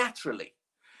thinking naturally.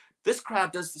 This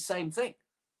crowd does the same thing.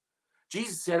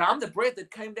 Jesus said, I'm the bread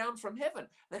that came down from heaven.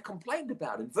 They complained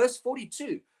about it. In verse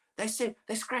 42, they said,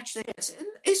 they scratched their heads.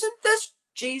 Isn't this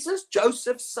Jesus,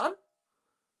 Joseph's son?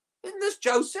 Isn't this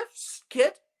Joseph's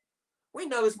kid? We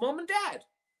know his mom and dad.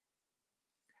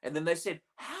 And then they said,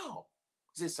 how?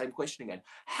 It's the same question again.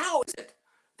 How is it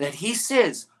that he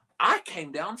says, I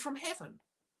came down from heaven?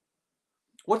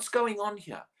 What's going on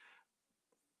here?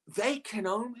 They can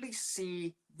only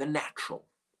see the natural.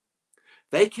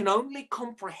 They can only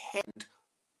comprehend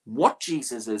what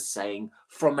Jesus is saying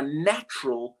from a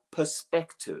natural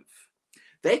perspective.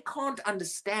 They can't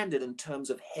understand it in terms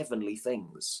of heavenly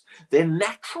things. Their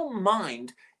natural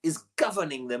mind is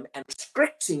governing them and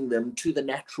restricting them to the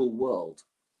natural world.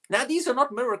 Now, these are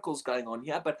not miracles going on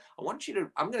here, but I'm going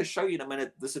to show you in a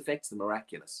minute this affects the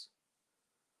miraculous.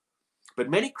 But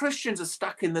many Christians are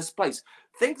stuck in this place.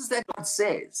 Things that God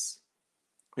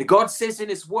says in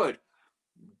his word,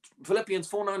 Philippians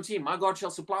 4:19, my God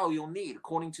shall supply all your need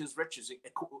according to his riches.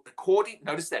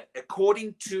 Notice that,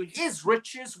 according to his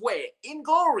riches where? In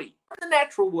glory, not the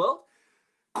natural world.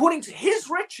 According to his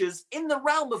riches in the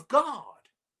realm of God.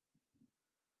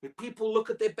 When people look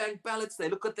at their bank balance, they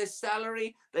look at their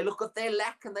salary, they look at their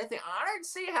lack, and they think, I don't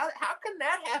see how can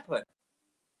that happen?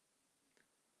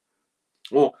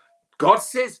 Or God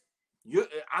says,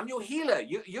 I'm your healer,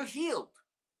 you're healed.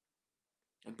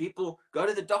 And people go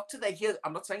to the doctor, they hear,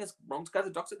 I'm not saying it's wrong to go to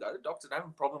the doctor, I don't have a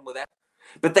problem with that.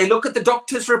 But they look at the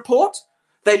doctor's report,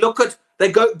 they go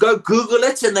Google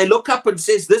it, and they look up and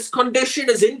says, this condition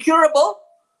is incurable.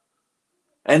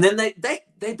 And then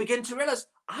they begin to realize,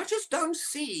 I just don't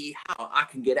see how I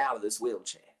can get out of this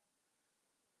wheelchair.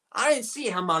 I don't see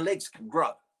how my legs can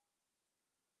grow.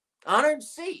 I don't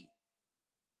see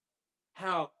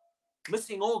how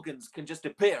missing organs can just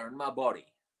appear in my body.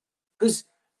 Because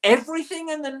everything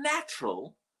in the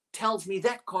natural tells me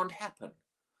that can't happen.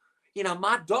 You know,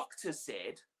 my doctor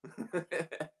said,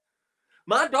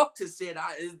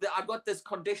 I got this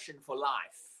condition for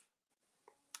life.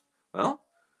 Well,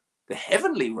 the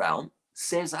heavenly realm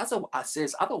says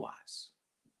otherwise.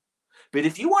 But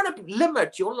if you want to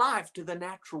limit your life to the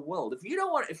natural world, if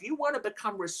you want to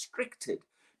become restricted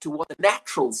to what the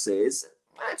natural says,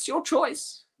 that's your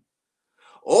choice.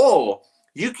 Or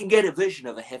you can get a vision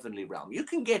of a heavenly realm. You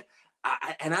can get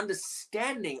an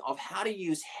understanding of how to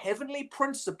use heavenly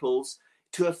principles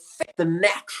to affect the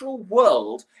natural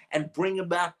world and bring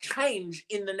about change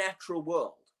in the natural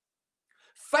world.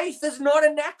 Faith is not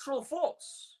a natural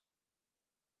force.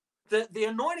 The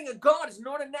anointing of God is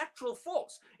not a natural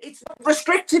force. It's not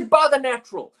restricted by the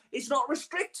natural. It's not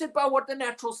restricted by what the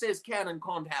natural says can and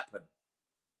can't happen.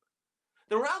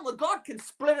 The realm of God can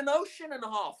split an ocean in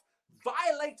half,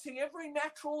 violating every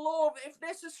natural law if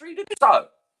necessary to do so.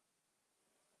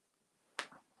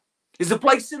 There's a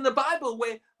place in the Bible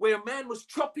where a man was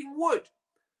chopping wood,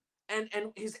 and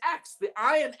his axe, the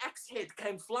iron axe head,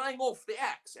 came flying off the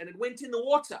axe, and it went in the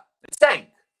water. It sank.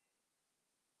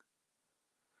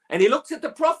 And he looks at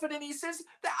the prophet and he says,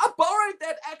 I borrowed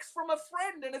that axe from a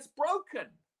friend and it's broken.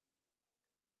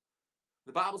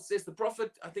 The Bible says the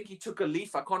prophet, I think he took a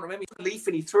leaf, I can't remember, he took a leaf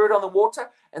and he threw it on the water.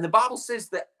 And the Bible says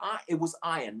that it was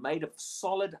iron, made of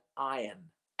solid iron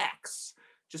axe.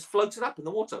 Just floated up in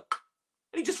the water.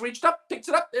 And he just reached up, picked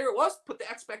it up, there it was, put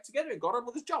the axe back together and got on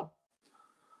with his job.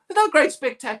 There's no great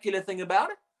spectacular thing about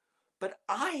it, but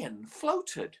iron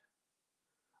floated.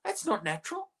 That's not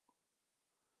natural.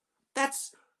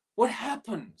 That's what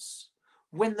happens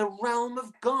when the realm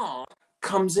of God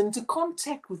comes into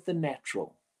contact with the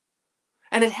natural.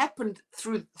 And it happened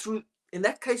through in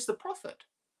that case, the prophet.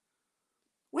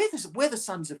 We're the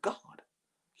sons of God.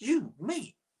 You,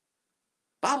 me.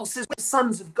 The Bible says we're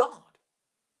sons of God.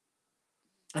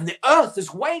 And the earth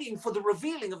is waiting for the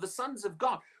revealing of the sons of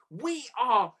God. We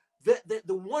are the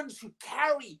ones who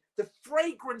carry the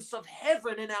fragrance of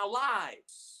heaven in our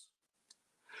lives.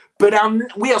 But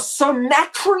we are so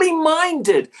naturally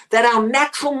minded that our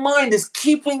natural mind is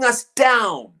keeping us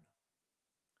down.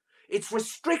 It's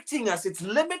restricting us. It's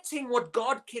limiting what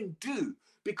God can do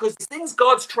because the things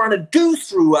God's trying to do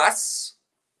through us.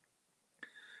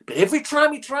 But every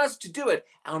time he tries to do it,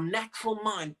 our natural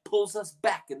mind pulls us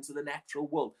back into the natural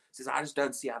world. It says, I just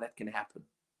don't see how that can happen.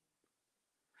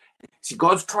 See,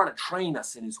 God's trying to train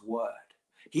us in his word.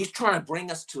 He's trying to bring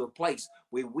us to a place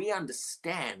where we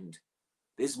understand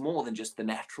there's more than just the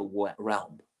natural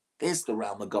realm. There's the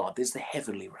realm of God. There's the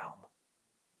heavenly realm.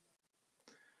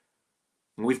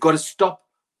 And we've got to stop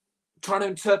trying to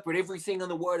interpret everything in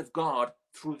the Word of God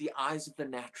through the eyes of the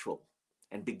natural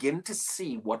and begin to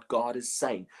see what God is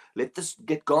saying.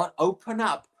 Get God open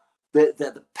up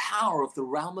the power of the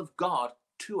realm of God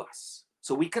to us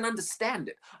so we can understand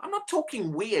it. I'm not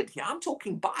talking weird here. I'm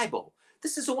talking Bible.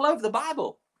 This is all over the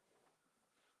Bible.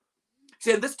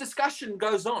 See, this discussion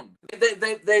goes on.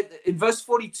 They in verse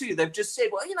 42, they've just said,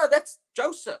 well, that's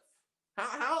Joseph.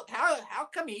 How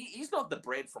come he's not the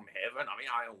bread from heaven? I mean,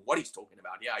 I don't know what he's talking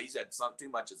about. Yeah, he's had too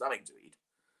much of something to eat.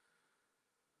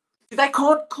 They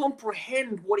can't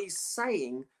comprehend what he's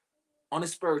saying on a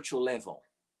spiritual level.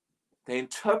 They're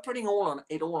interpreting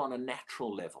it all on a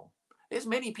natural level. There's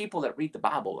many people that read the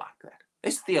Bible like that.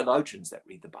 There's theologians that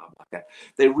read the Bible like that.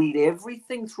 They read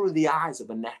everything through the eyes of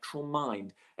a natural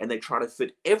mind, and they try to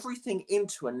fit everything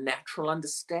into a natural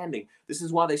understanding. This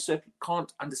is why they certainly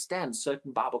can't understand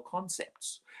certain Bible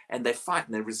concepts. And they fight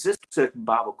and they resist certain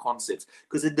Bible concepts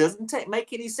because it doesn't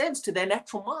make any sense to their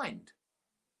natural mind.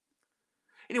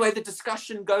 Anyway, the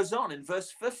discussion goes on in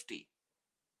verse 50.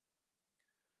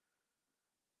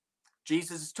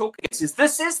 Jesus is talking. He says,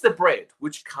 this is the bread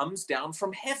which comes down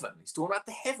from heaven. He's talking about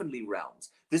the heavenly realms.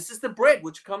 This is the bread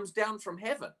which comes down from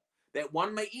heaven, that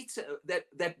one may eat of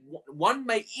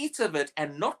it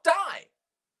and not die.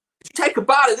 If you take a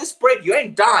bite of this bread, you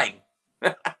ain't dying.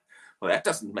 Well, that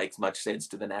doesn't make much sense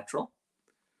to the natural.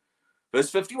 Verse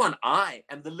 51, I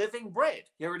am the living bread.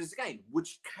 Here it is again,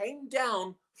 which came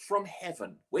down from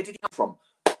heaven. Where did it come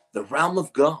from? The realm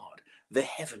of God, the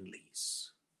heavenlies.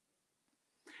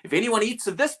 If anyone eats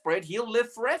of this bread, he'll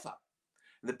live forever.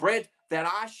 The bread that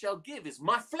I shall give is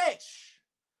my flesh,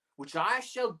 which I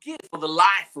shall give for the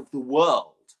life of the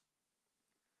world.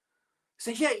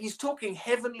 So here he's talking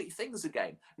heavenly things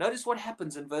again. Notice what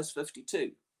happens in verse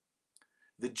 52.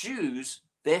 The Jews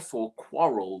therefore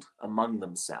quarreled among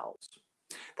themselves.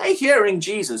 They're hearing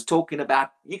Jesus talking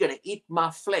about, you're going to eat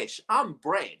my flesh. I'm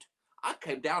bread. I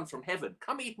came down from heaven.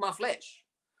 Come eat my flesh.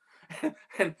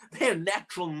 And their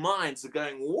natural minds are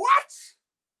going, what?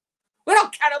 We're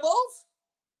not cannibals.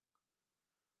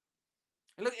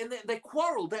 And look, and they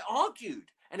quarreled, they argued.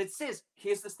 And it says,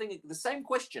 here's this thing, the same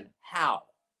question, how?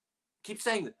 Keep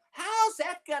saying that. How's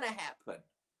that going to happen?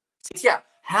 Yeah,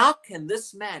 how can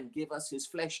this man give us his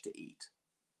flesh to eat?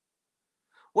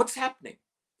 What's happening?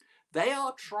 They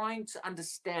are trying to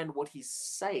understand what he's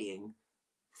saying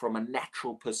from a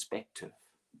natural perspective.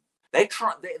 They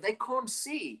can't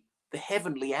see the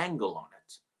heavenly angle on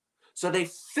it. So they're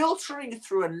filtering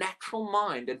through a natural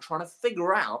mind and trying to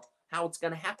figure out how it's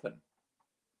going to happen.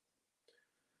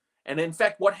 And in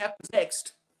fact, what happens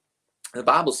next, the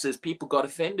Bible says people got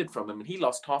offended from him and he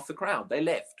lost half the crowd. They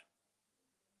left.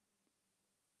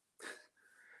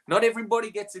 Not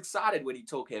everybody gets excited when you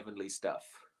talk heavenly stuff.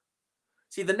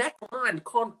 See, the natural mind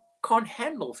can't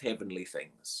handle heavenly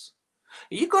things.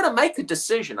 You've got to make a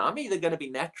decision. I'm either going to be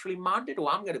naturally minded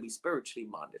or I'm going to be spiritually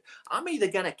minded. I'm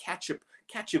either going to catch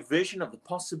a vision of the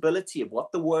possibility of what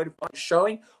the Word of God is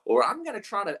showing, or I'm going to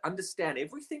try to understand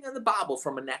everything in the Bible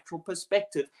from a natural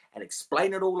perspective and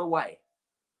explain it all away.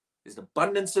 There's an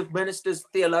abundance of ministers,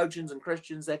 theologians, and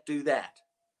Christians that do that.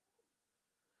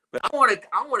 But I want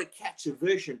to catch a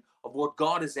vision of what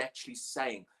God is actually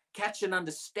saying, catch an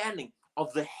understanding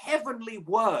of the heavenly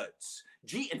words.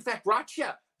 In fact, right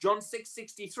here, John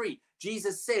 6:63,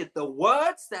 Jesus said, the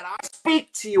words that I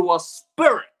speak to you are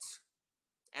spirit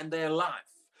and they're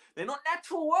life. They're not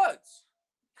natural words.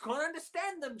 You can't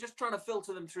understand them just trying to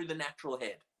filter them through the natural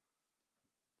head.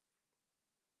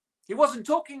 He wasn't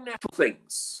talking natural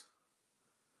things.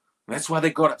 That's why they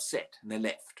got upset and they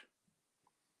left.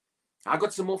 I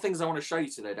got some more things I want to show you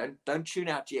today. Don't tune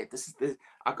out yet.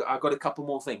 I got a couple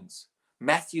more things.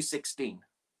 Matthew 16.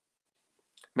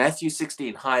 Matthew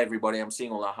 16. Hi, everybody. I'm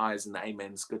seeing all the highs and the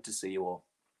amens. Good to see you all.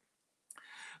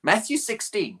 Matthew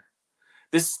 16.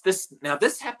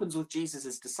 This happens with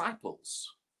Jesus'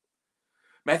 disciples.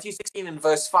 Matthew 16 and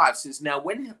verse 5 says, now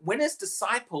when his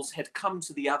disciples had come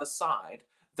to the other side,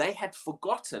 they had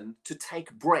forgotten to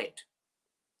take bread.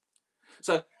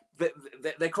 So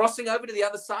they're crossing over to the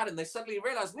other side and they suddenly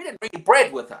realize we didn't bring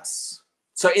bread with us.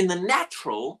 So in the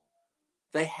natural,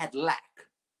 they had lack.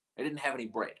 They didn't have any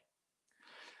bread.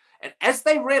 And as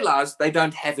they realize they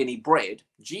don't have any bread,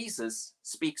 Jesus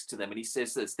speaks to them and he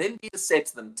says this. Then Jesus said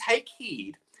to them, take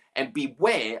heed and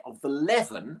beware of the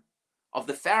leaven of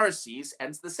the Pharisees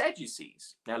and the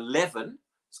Sadducees. Now, leaven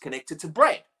is connected to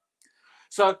bread.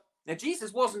 So now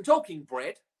Jesus wasn't talking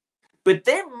bread, but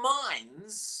their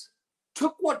minds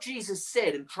took what Jesus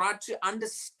said and tried to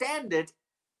understand it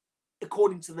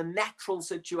according to the natural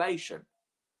situation.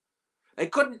 They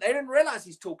didn't realize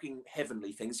he's talking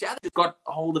heavenly things. Yeah, they've got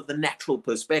a hold of the natural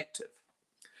perspective.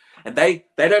 And they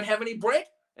don't have any bread,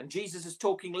 and Jesus is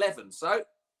talking leaven. So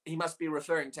he must be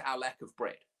referring to our lack of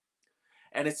bread.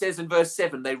 And it says in verse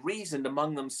 7, they reasoned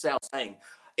among themselves, saying,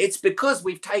 it's because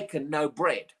we've taken no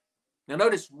bread. Now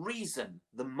notice reason,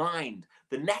 the mind,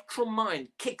 the natural mind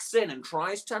kicks in and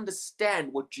tries to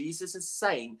understand what Jesus is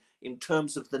saying in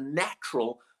terms of the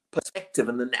natural perspective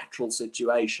and the natural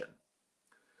situation.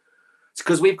 It's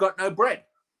because we've got no bread.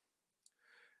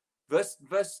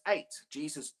 Verse 8,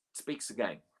 Jesus speaks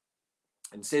again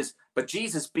and says, but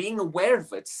Jesus, being aware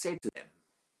of it, said to them,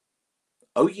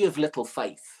 O ye of little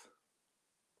faith.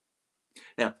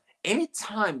 Now,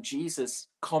 anytime Jesus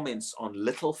comments on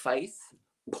little faith,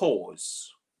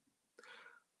 pause.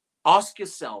 Ask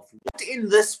yourself, what in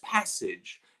this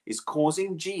passage is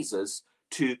causing Jesus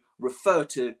to refer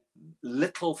to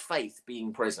little faith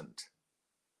being present?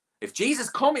 If Jesus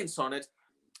comments on it,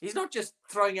 he's not just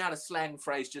throwing out a slang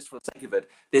phrase just for the sake of it.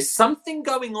 There's something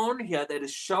going on here that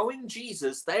is showing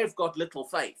Jesus they've got little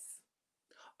faith.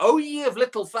 O ye of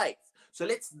little faith. So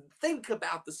let's think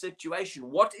about the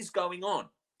situation. What is going on?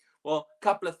 Well, a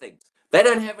couple of things. They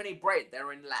don't have any bread.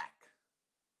 They're in lack.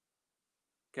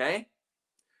 Okay?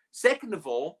 Second of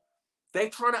all, they're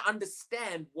trying to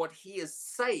understand what he is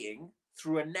saying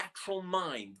through a natural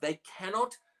mind. They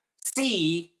cannot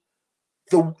see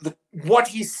what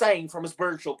he's saying from a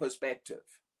spiritual perspective.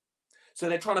 So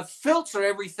they're trying to filter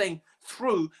everything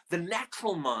through the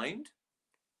natural mind,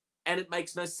 and it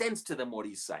makes no sense to them what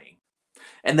he's saying.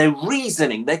 And they're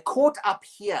reasoning. They're caught up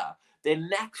here. Their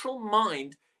natural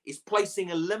mind is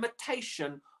placing a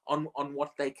limitation on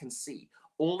what they can see.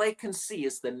 All they can see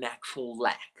is the natural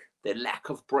lack, their lack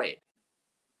of bread.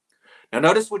 Now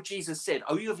notice what Jesus said,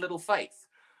 O you of little faith.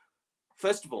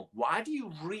 First of all, why do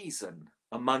you reason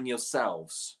among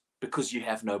yourselves because you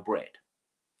have no bread?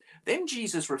 Then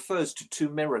Jesus refers to two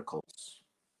miracles.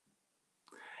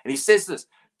 And he says this,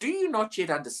 do you not yet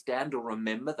understand or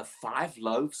remember the 5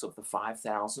 loaves of the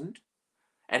 5,000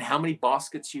 and how many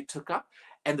baskets you took up?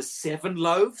 And the 7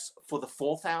 loaves for the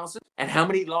 4,000 and how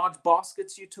many large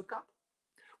baskets you took up?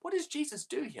 What does Jesus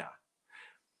do here?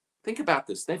 Think about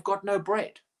this. They've got no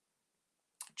bread.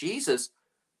 Jesus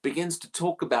begins to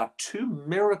talk about 2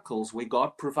 miracles where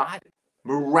God provided.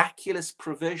 Miraculous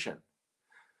provision.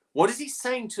 What is he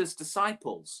saying to his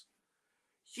disciples?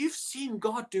 You've seen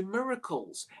God do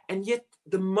miracles, and yet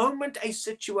the moment a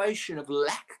situation of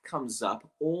lack comes up,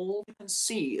 all you can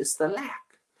see is the lack.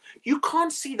 You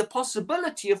can't see the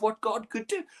possibility of what God could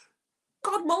do.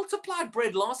 God multiplied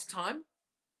bread last time,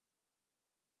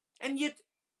 and yet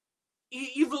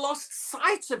you've lost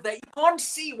sight of that. You can't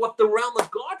see what the realm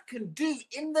of God can do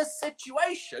in this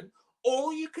situation.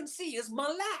 All you can see is my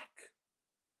lack.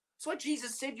 That's why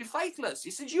Jesus said you're faithless.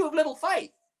 He said you have little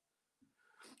faith.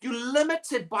 You're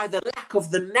limited by the lack of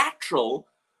the natural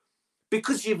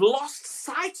because you've lost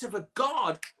sight of a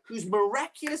God who's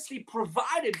miraculously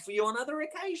provided for you on other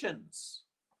occasions.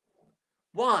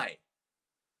 Why?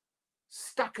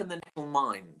 Stuck in the natural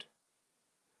mind.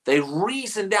 They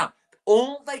reasoned out.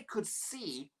 All they could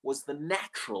see was the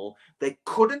natural. They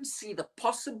couldn't see the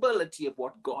possibility of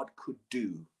what God could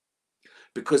do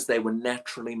because they were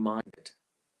naturally minded.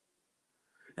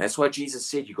 That's why Jesus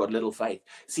said you got little faith.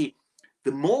 See,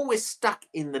 the more we're stuck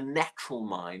in the natural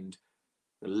mind,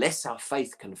 the less our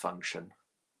faith can function.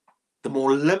 The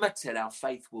more limited our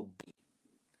faith will be.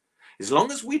 As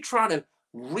long as we try to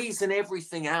reason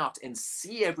everything out and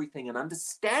see everything and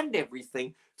understand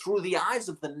everything through the eyes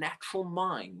of the natural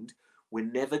mind, we're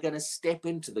never going to step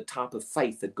into the type of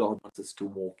faith that God wants us to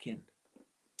walk in.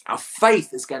 Our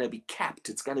faith is going to be capped.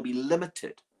 It's going to be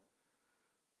limited.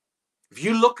 If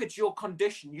you look at your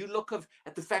condition, you look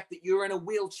at the fact that you're in a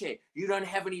wheelchair, you don't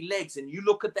have any legs, and you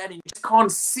look at that and you just can't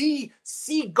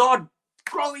see God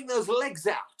growing those legs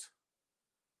out.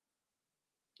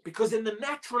 Because in the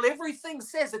natural, everything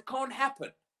says it can't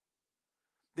happen.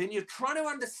 Then you're trying to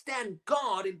understand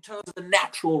God in terms of the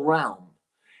natural realm,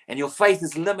 and your faith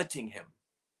is limiting him.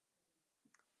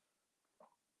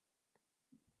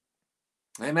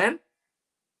 Amen?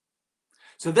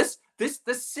 So this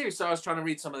series, so I was trying to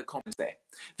read some of the comments there.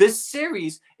 This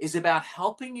series is about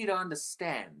helping you to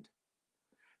understand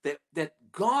that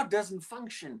God doesn't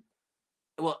function.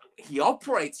 Well, he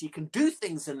operates, he can do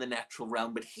things in the natural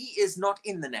realm, but he is not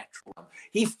in the natural realm.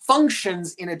 He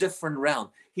functions in a different realm.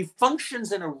 He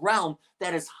functions in a realm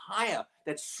that is higher,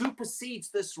 that supersedes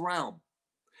this realm.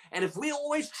 And if we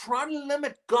always try to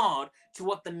limit God to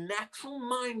what the natural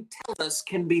mind tells us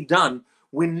can be done,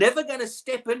 we're never going to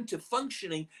step into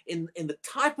functioning in the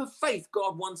type of faith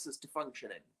God wants us to function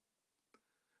in.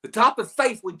 The type of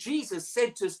faith where Jesus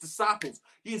said to his disciples,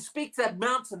 you speak to that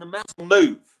mountain, the mountain will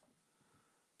move.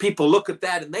 People look at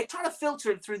that and they try to filter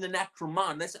it through the natural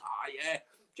mind. They say, oh yeah,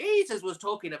 Jesus was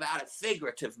talking about a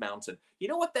figurative mountain. You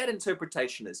know what that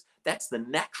interpretation is? That's the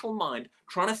natural mind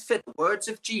trying to fit the words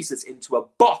of Jesus into a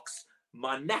box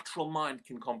my natural mind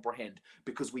can comprehend,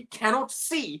 because we cannot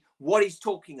see what he's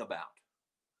talking about.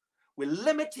 We're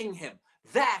limiting him.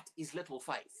 That is little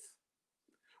faith.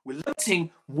 We're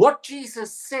limiting what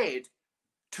Jesus said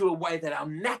to a way that our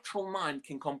natural mind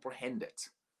can comprehend it.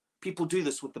 People do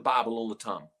this with the Bible all the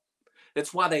time.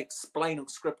 That's why they explain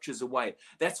scriptures away.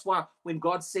 That's why when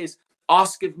God says,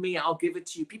 ask of me, I'll give it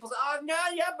to you, people say, oh, no,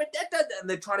 yeah, but that. And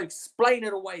they try to explain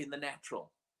it away in the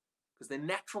natural. Because their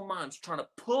natural mind's trying to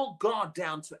pull God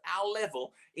down to our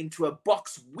level into a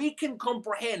box we can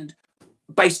comprehend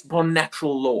based upon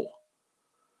natural law.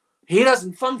 He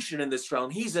doesn't function in this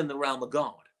realm. He's in the realm of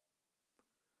God.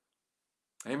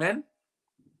 Amen?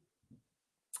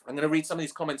 I'm going to read some of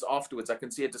these comments afterwards. I can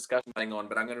see a discussion going on,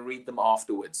 but I'm going to read them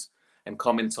afterwards and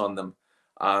comment on them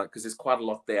because there's quite a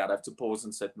lot there. I'd have to pause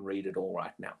and sit and read it all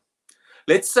right now.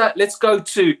 Let's go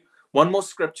to one more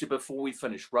scripture before we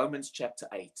finish. Romans chapter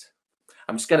 8.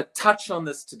 I'm just going to touch on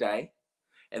this today,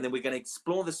 and then we're going to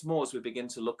explore this more as we begin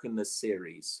to look in this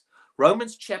series.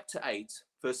 Romans chapter 8,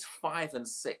 verse 5 and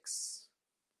 6.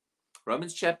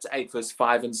 Romans chapter 8, verse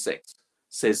 5 and 6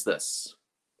 says this.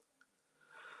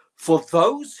 For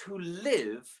those who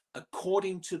live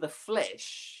according to the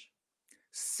flesh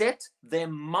set their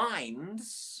mind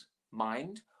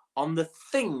on the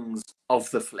things of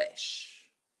the flesh.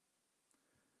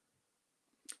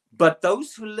 But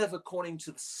those who live according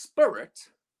to the Spirit,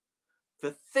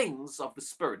 the things of the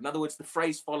Spirit. In other words, the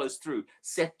phrase follows through.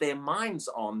 Set their minds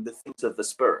on the things of the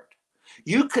Spirit.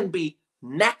 You can be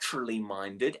naturally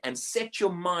minded and set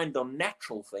your mind on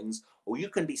natural things, or you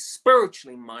can be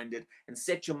spiritually minded and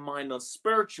set your mind on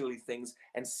spiritually things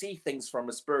and see things from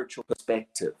a spiritual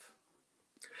perspective.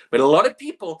 But a lot of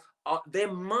people,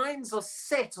 their minds are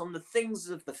set on the things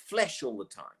of the flesh all the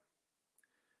time.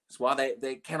 That's why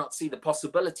they cannot see the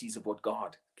possibilities of what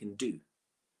God can do.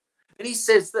 And he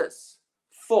says this,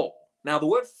 for. Now, the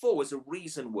word for is a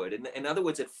reason word. In other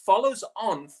words, it follows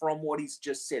on from what he's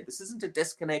just said. This isn't a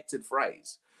disconnected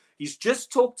phrase. He's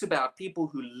just talked about people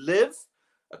who live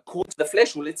according to the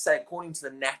flesh, or let's say according to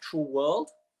the natural world,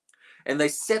 and they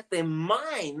set their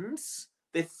minds,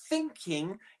 their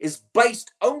thinking is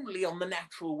based only on the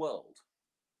natural world.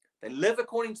 They live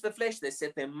according to the flesh. They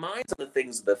set their minds on the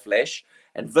things of the flesh.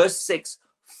 And verse 6,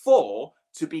 for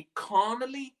to be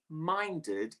carnally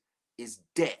minded is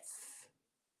death.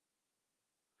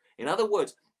 In other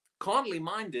words, carnally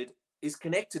minded is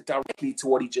connected directly to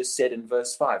what he just said in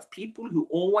verse 5. People who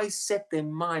always set their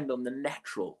mind on the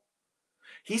natural.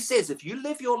 He says, if you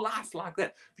live your life like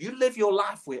that, if you live your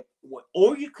life where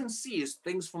all you can see is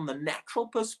things from the natural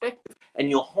perspective and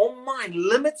your whole mind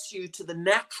limits you to the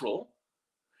natural,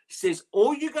 he says,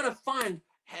 all you're going to find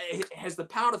has the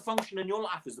power to function in your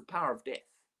life is the power of death.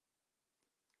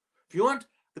 If you want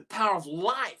the power of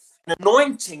life, an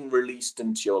anointing released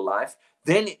into your life,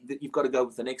 then you've got to go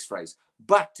with the next phrase.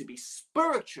 But to be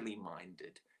spiritually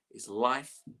minded is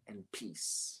life and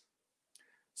peace.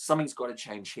 Something's got to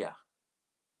change here.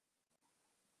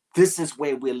 This is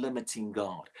where we're limiting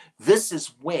God. This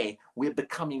is where we're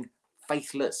becoming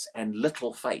faithless and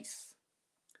little faith.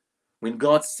 When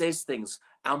God says things,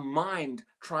 our mind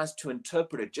tries to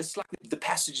interpret it, just like the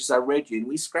passages I read you, and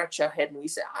we scratch our head and we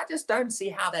say, I just don't see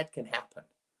how that can happen.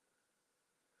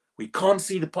 We can't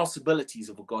see the possibilities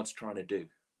of what God's trying to do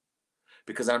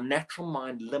because our natural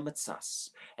mind limits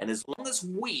us. And as long as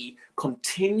we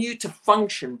continue to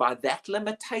function by that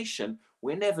limitation,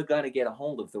 we're never going to get a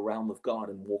hold of the realm of God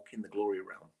and walk in the glory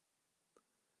realm.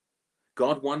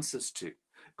 God wants us to.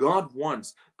 God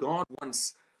wants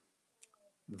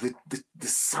the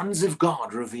sons of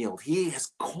God revealed. He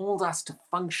has called us to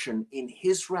function in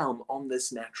his realm on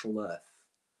this natural earth.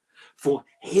 For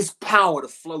his power to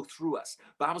flow through us.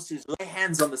 The Bible says, lay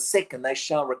hands on the sick and they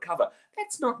shall recover.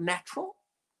 That's not natural.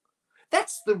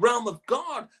 That's the realm of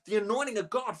God, the anointing of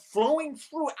God flowing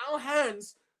through our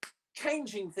hands,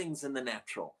 changing things in the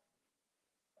natural.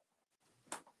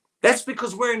 That's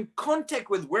because we're in contact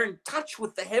with, we're in touch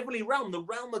with the heavenly realm. The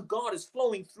realm of God is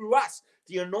flowing through us,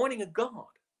 the anointing of God.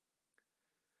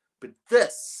 But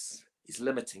this is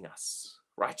limiting us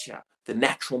right here, the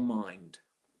natural mind.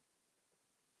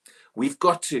 We've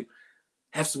got to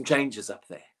have some changes up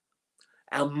there.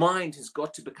 Our mind has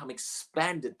got to become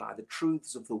expanded by the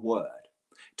truths of the word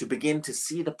to begin to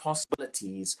see the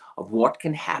possibilities of what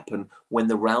can happen when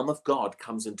the realm of God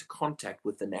comes into contact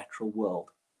with the natural world.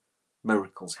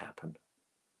 Miracles happen.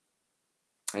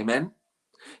 Amen.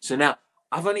 So now,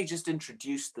 I've only just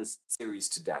introduced this series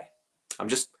today. I'm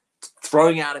just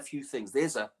throwing out a few things.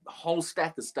 There's a whole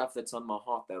stack of stuff that's on my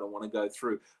heart that I want to go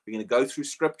through. We're going to go through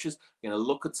scriptures. We're going to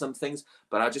look at some things,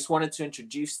 but I just wanted to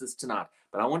introduce this tonight.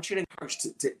 But I want you to encourage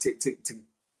to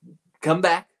come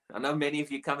back. I know many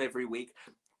of you come every week.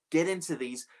 Get into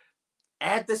these.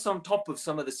 Add this on top of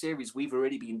some of the series we've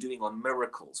already been doing on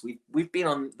miracles. We've been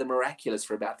on the miraculous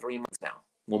for about 3 months now,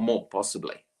 or more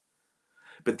possibly.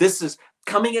 But this is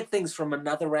coming at things from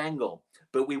another angle.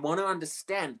 But we want to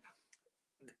understand,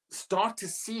 start to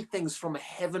see things from a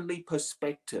heavenly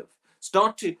perspective.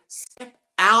 Start to step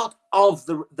out of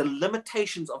the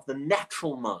limitations of the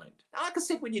natural mind. Now, like I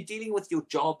said, when you're dealing with your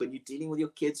job and you're dealing with your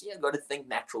kids, you've got to think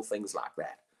natural things like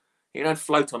that. You don't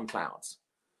float on clouds.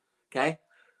 Okay?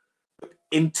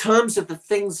 In terms of the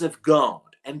things of God,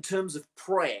 in terms of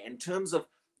prayer, in terms of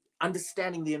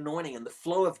understanding the anointing and the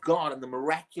flow of God and the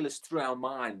miraculous through our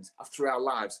minds, through our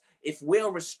lives, if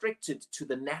we're restricted to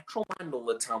the natural mind all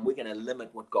the time, we're going to limit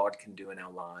what God can do in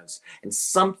our lives. And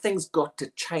something's got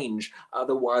to change.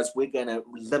 Otherwise, we're going to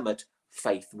limit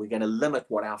faith. We're going to limit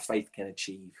what our faith can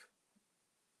achieve.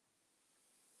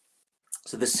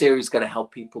 So this series is going to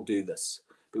help people do this.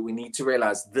 But we need to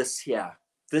realize this here,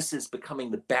 this is becoming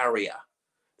the barrier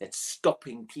that's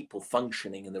stopping people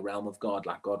functioning in the realm of God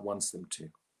like God wants them to.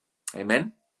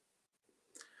 Amen.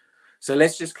 So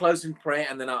let's just close in prayer,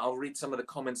 and then I'll read some of the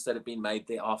comments that have been made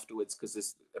there afterwards, because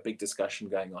there's a big discussion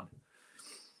going on.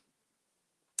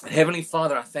 Heavenly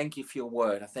Father, I thank you for your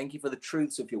word. I thank you for the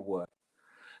truths of your word.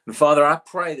 And Father, I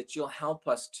pray that you'll help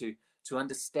us to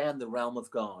understand the realm of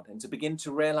God and to begin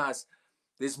to realize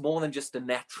there's more than just a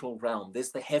natural realm.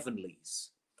 There's the heavenlies,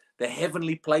 the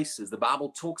heavenly places the Bible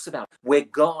talks about, where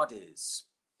God is,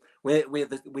 where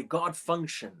God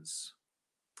functions.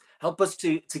 Help us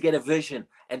to get a vision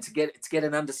and to get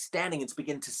an understanding and to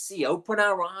begin to see. Open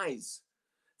our eyes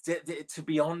to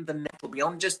beyond the natural,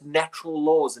 beyond just natural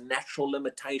laws and natural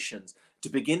limitations, to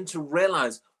begin to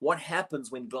realize what happens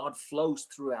when God flows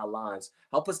through our lives.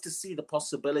 Help us to see the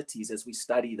possibilities as we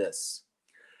study this.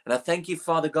 And I thank you,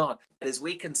 Father God, that as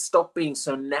we can stop being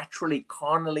so naturally,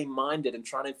 carnally minded and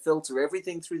trying to filter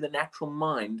everything through the natural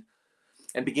mind,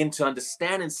 and begin to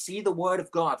understand and see the word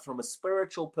of God from a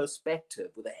spiritual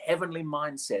perspective with a heavenly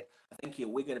mindset, I think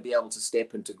we're going to be able to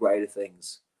step into greater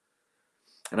things.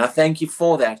 And I thank you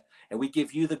for that. And we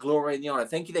give you the glory and the honor.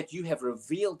 Thank you that you have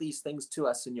revealed these things to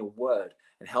us in your word,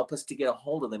 and help us to get a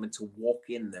hold of them and to walk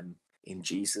in them. In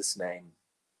Jesus' name,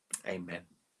 amen.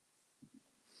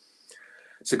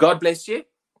 So God bless you.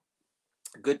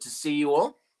 Good to see you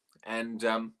all. And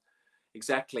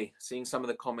exactly, seeing some of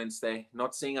the comments there,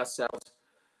 not seeing ourselves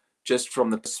just from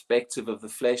the perspective of the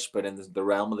flesh, but in the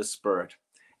realm of the spirit,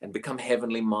 and become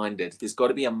heavenly minded. There's got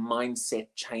to be a mindset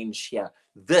change here.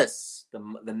 The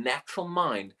natural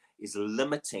mind is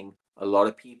limiting a lot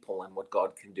of people and what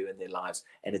God can do in their lives.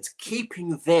 And it's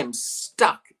keeping them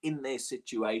stuck in their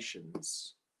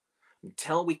situations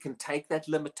until we can take that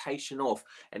limitation off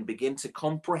and begin to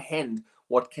comprehend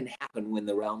what can happen when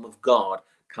the realm of God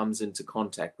comes into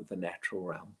contact with the natural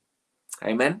realm.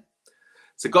 Amen.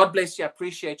 So God bless you. I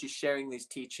appreciate you sharing these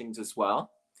teachings as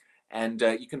well. And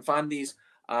you can find these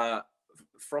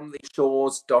from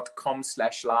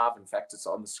theshores.com/live. In fact, it's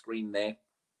on the screen there,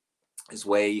 is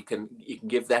where you can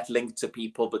give that link to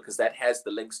people, because that has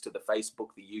the links to the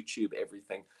Facebook, the YouTube,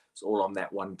 everything. It's all on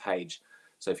that one page.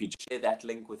 So if you share that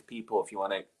link with people, if you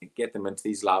want to get them into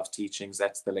these live teachings,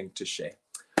 that's the link to share.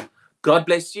 God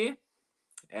bless you.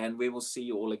 And we will see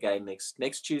you all again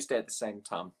next Tuesday at the same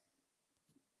time.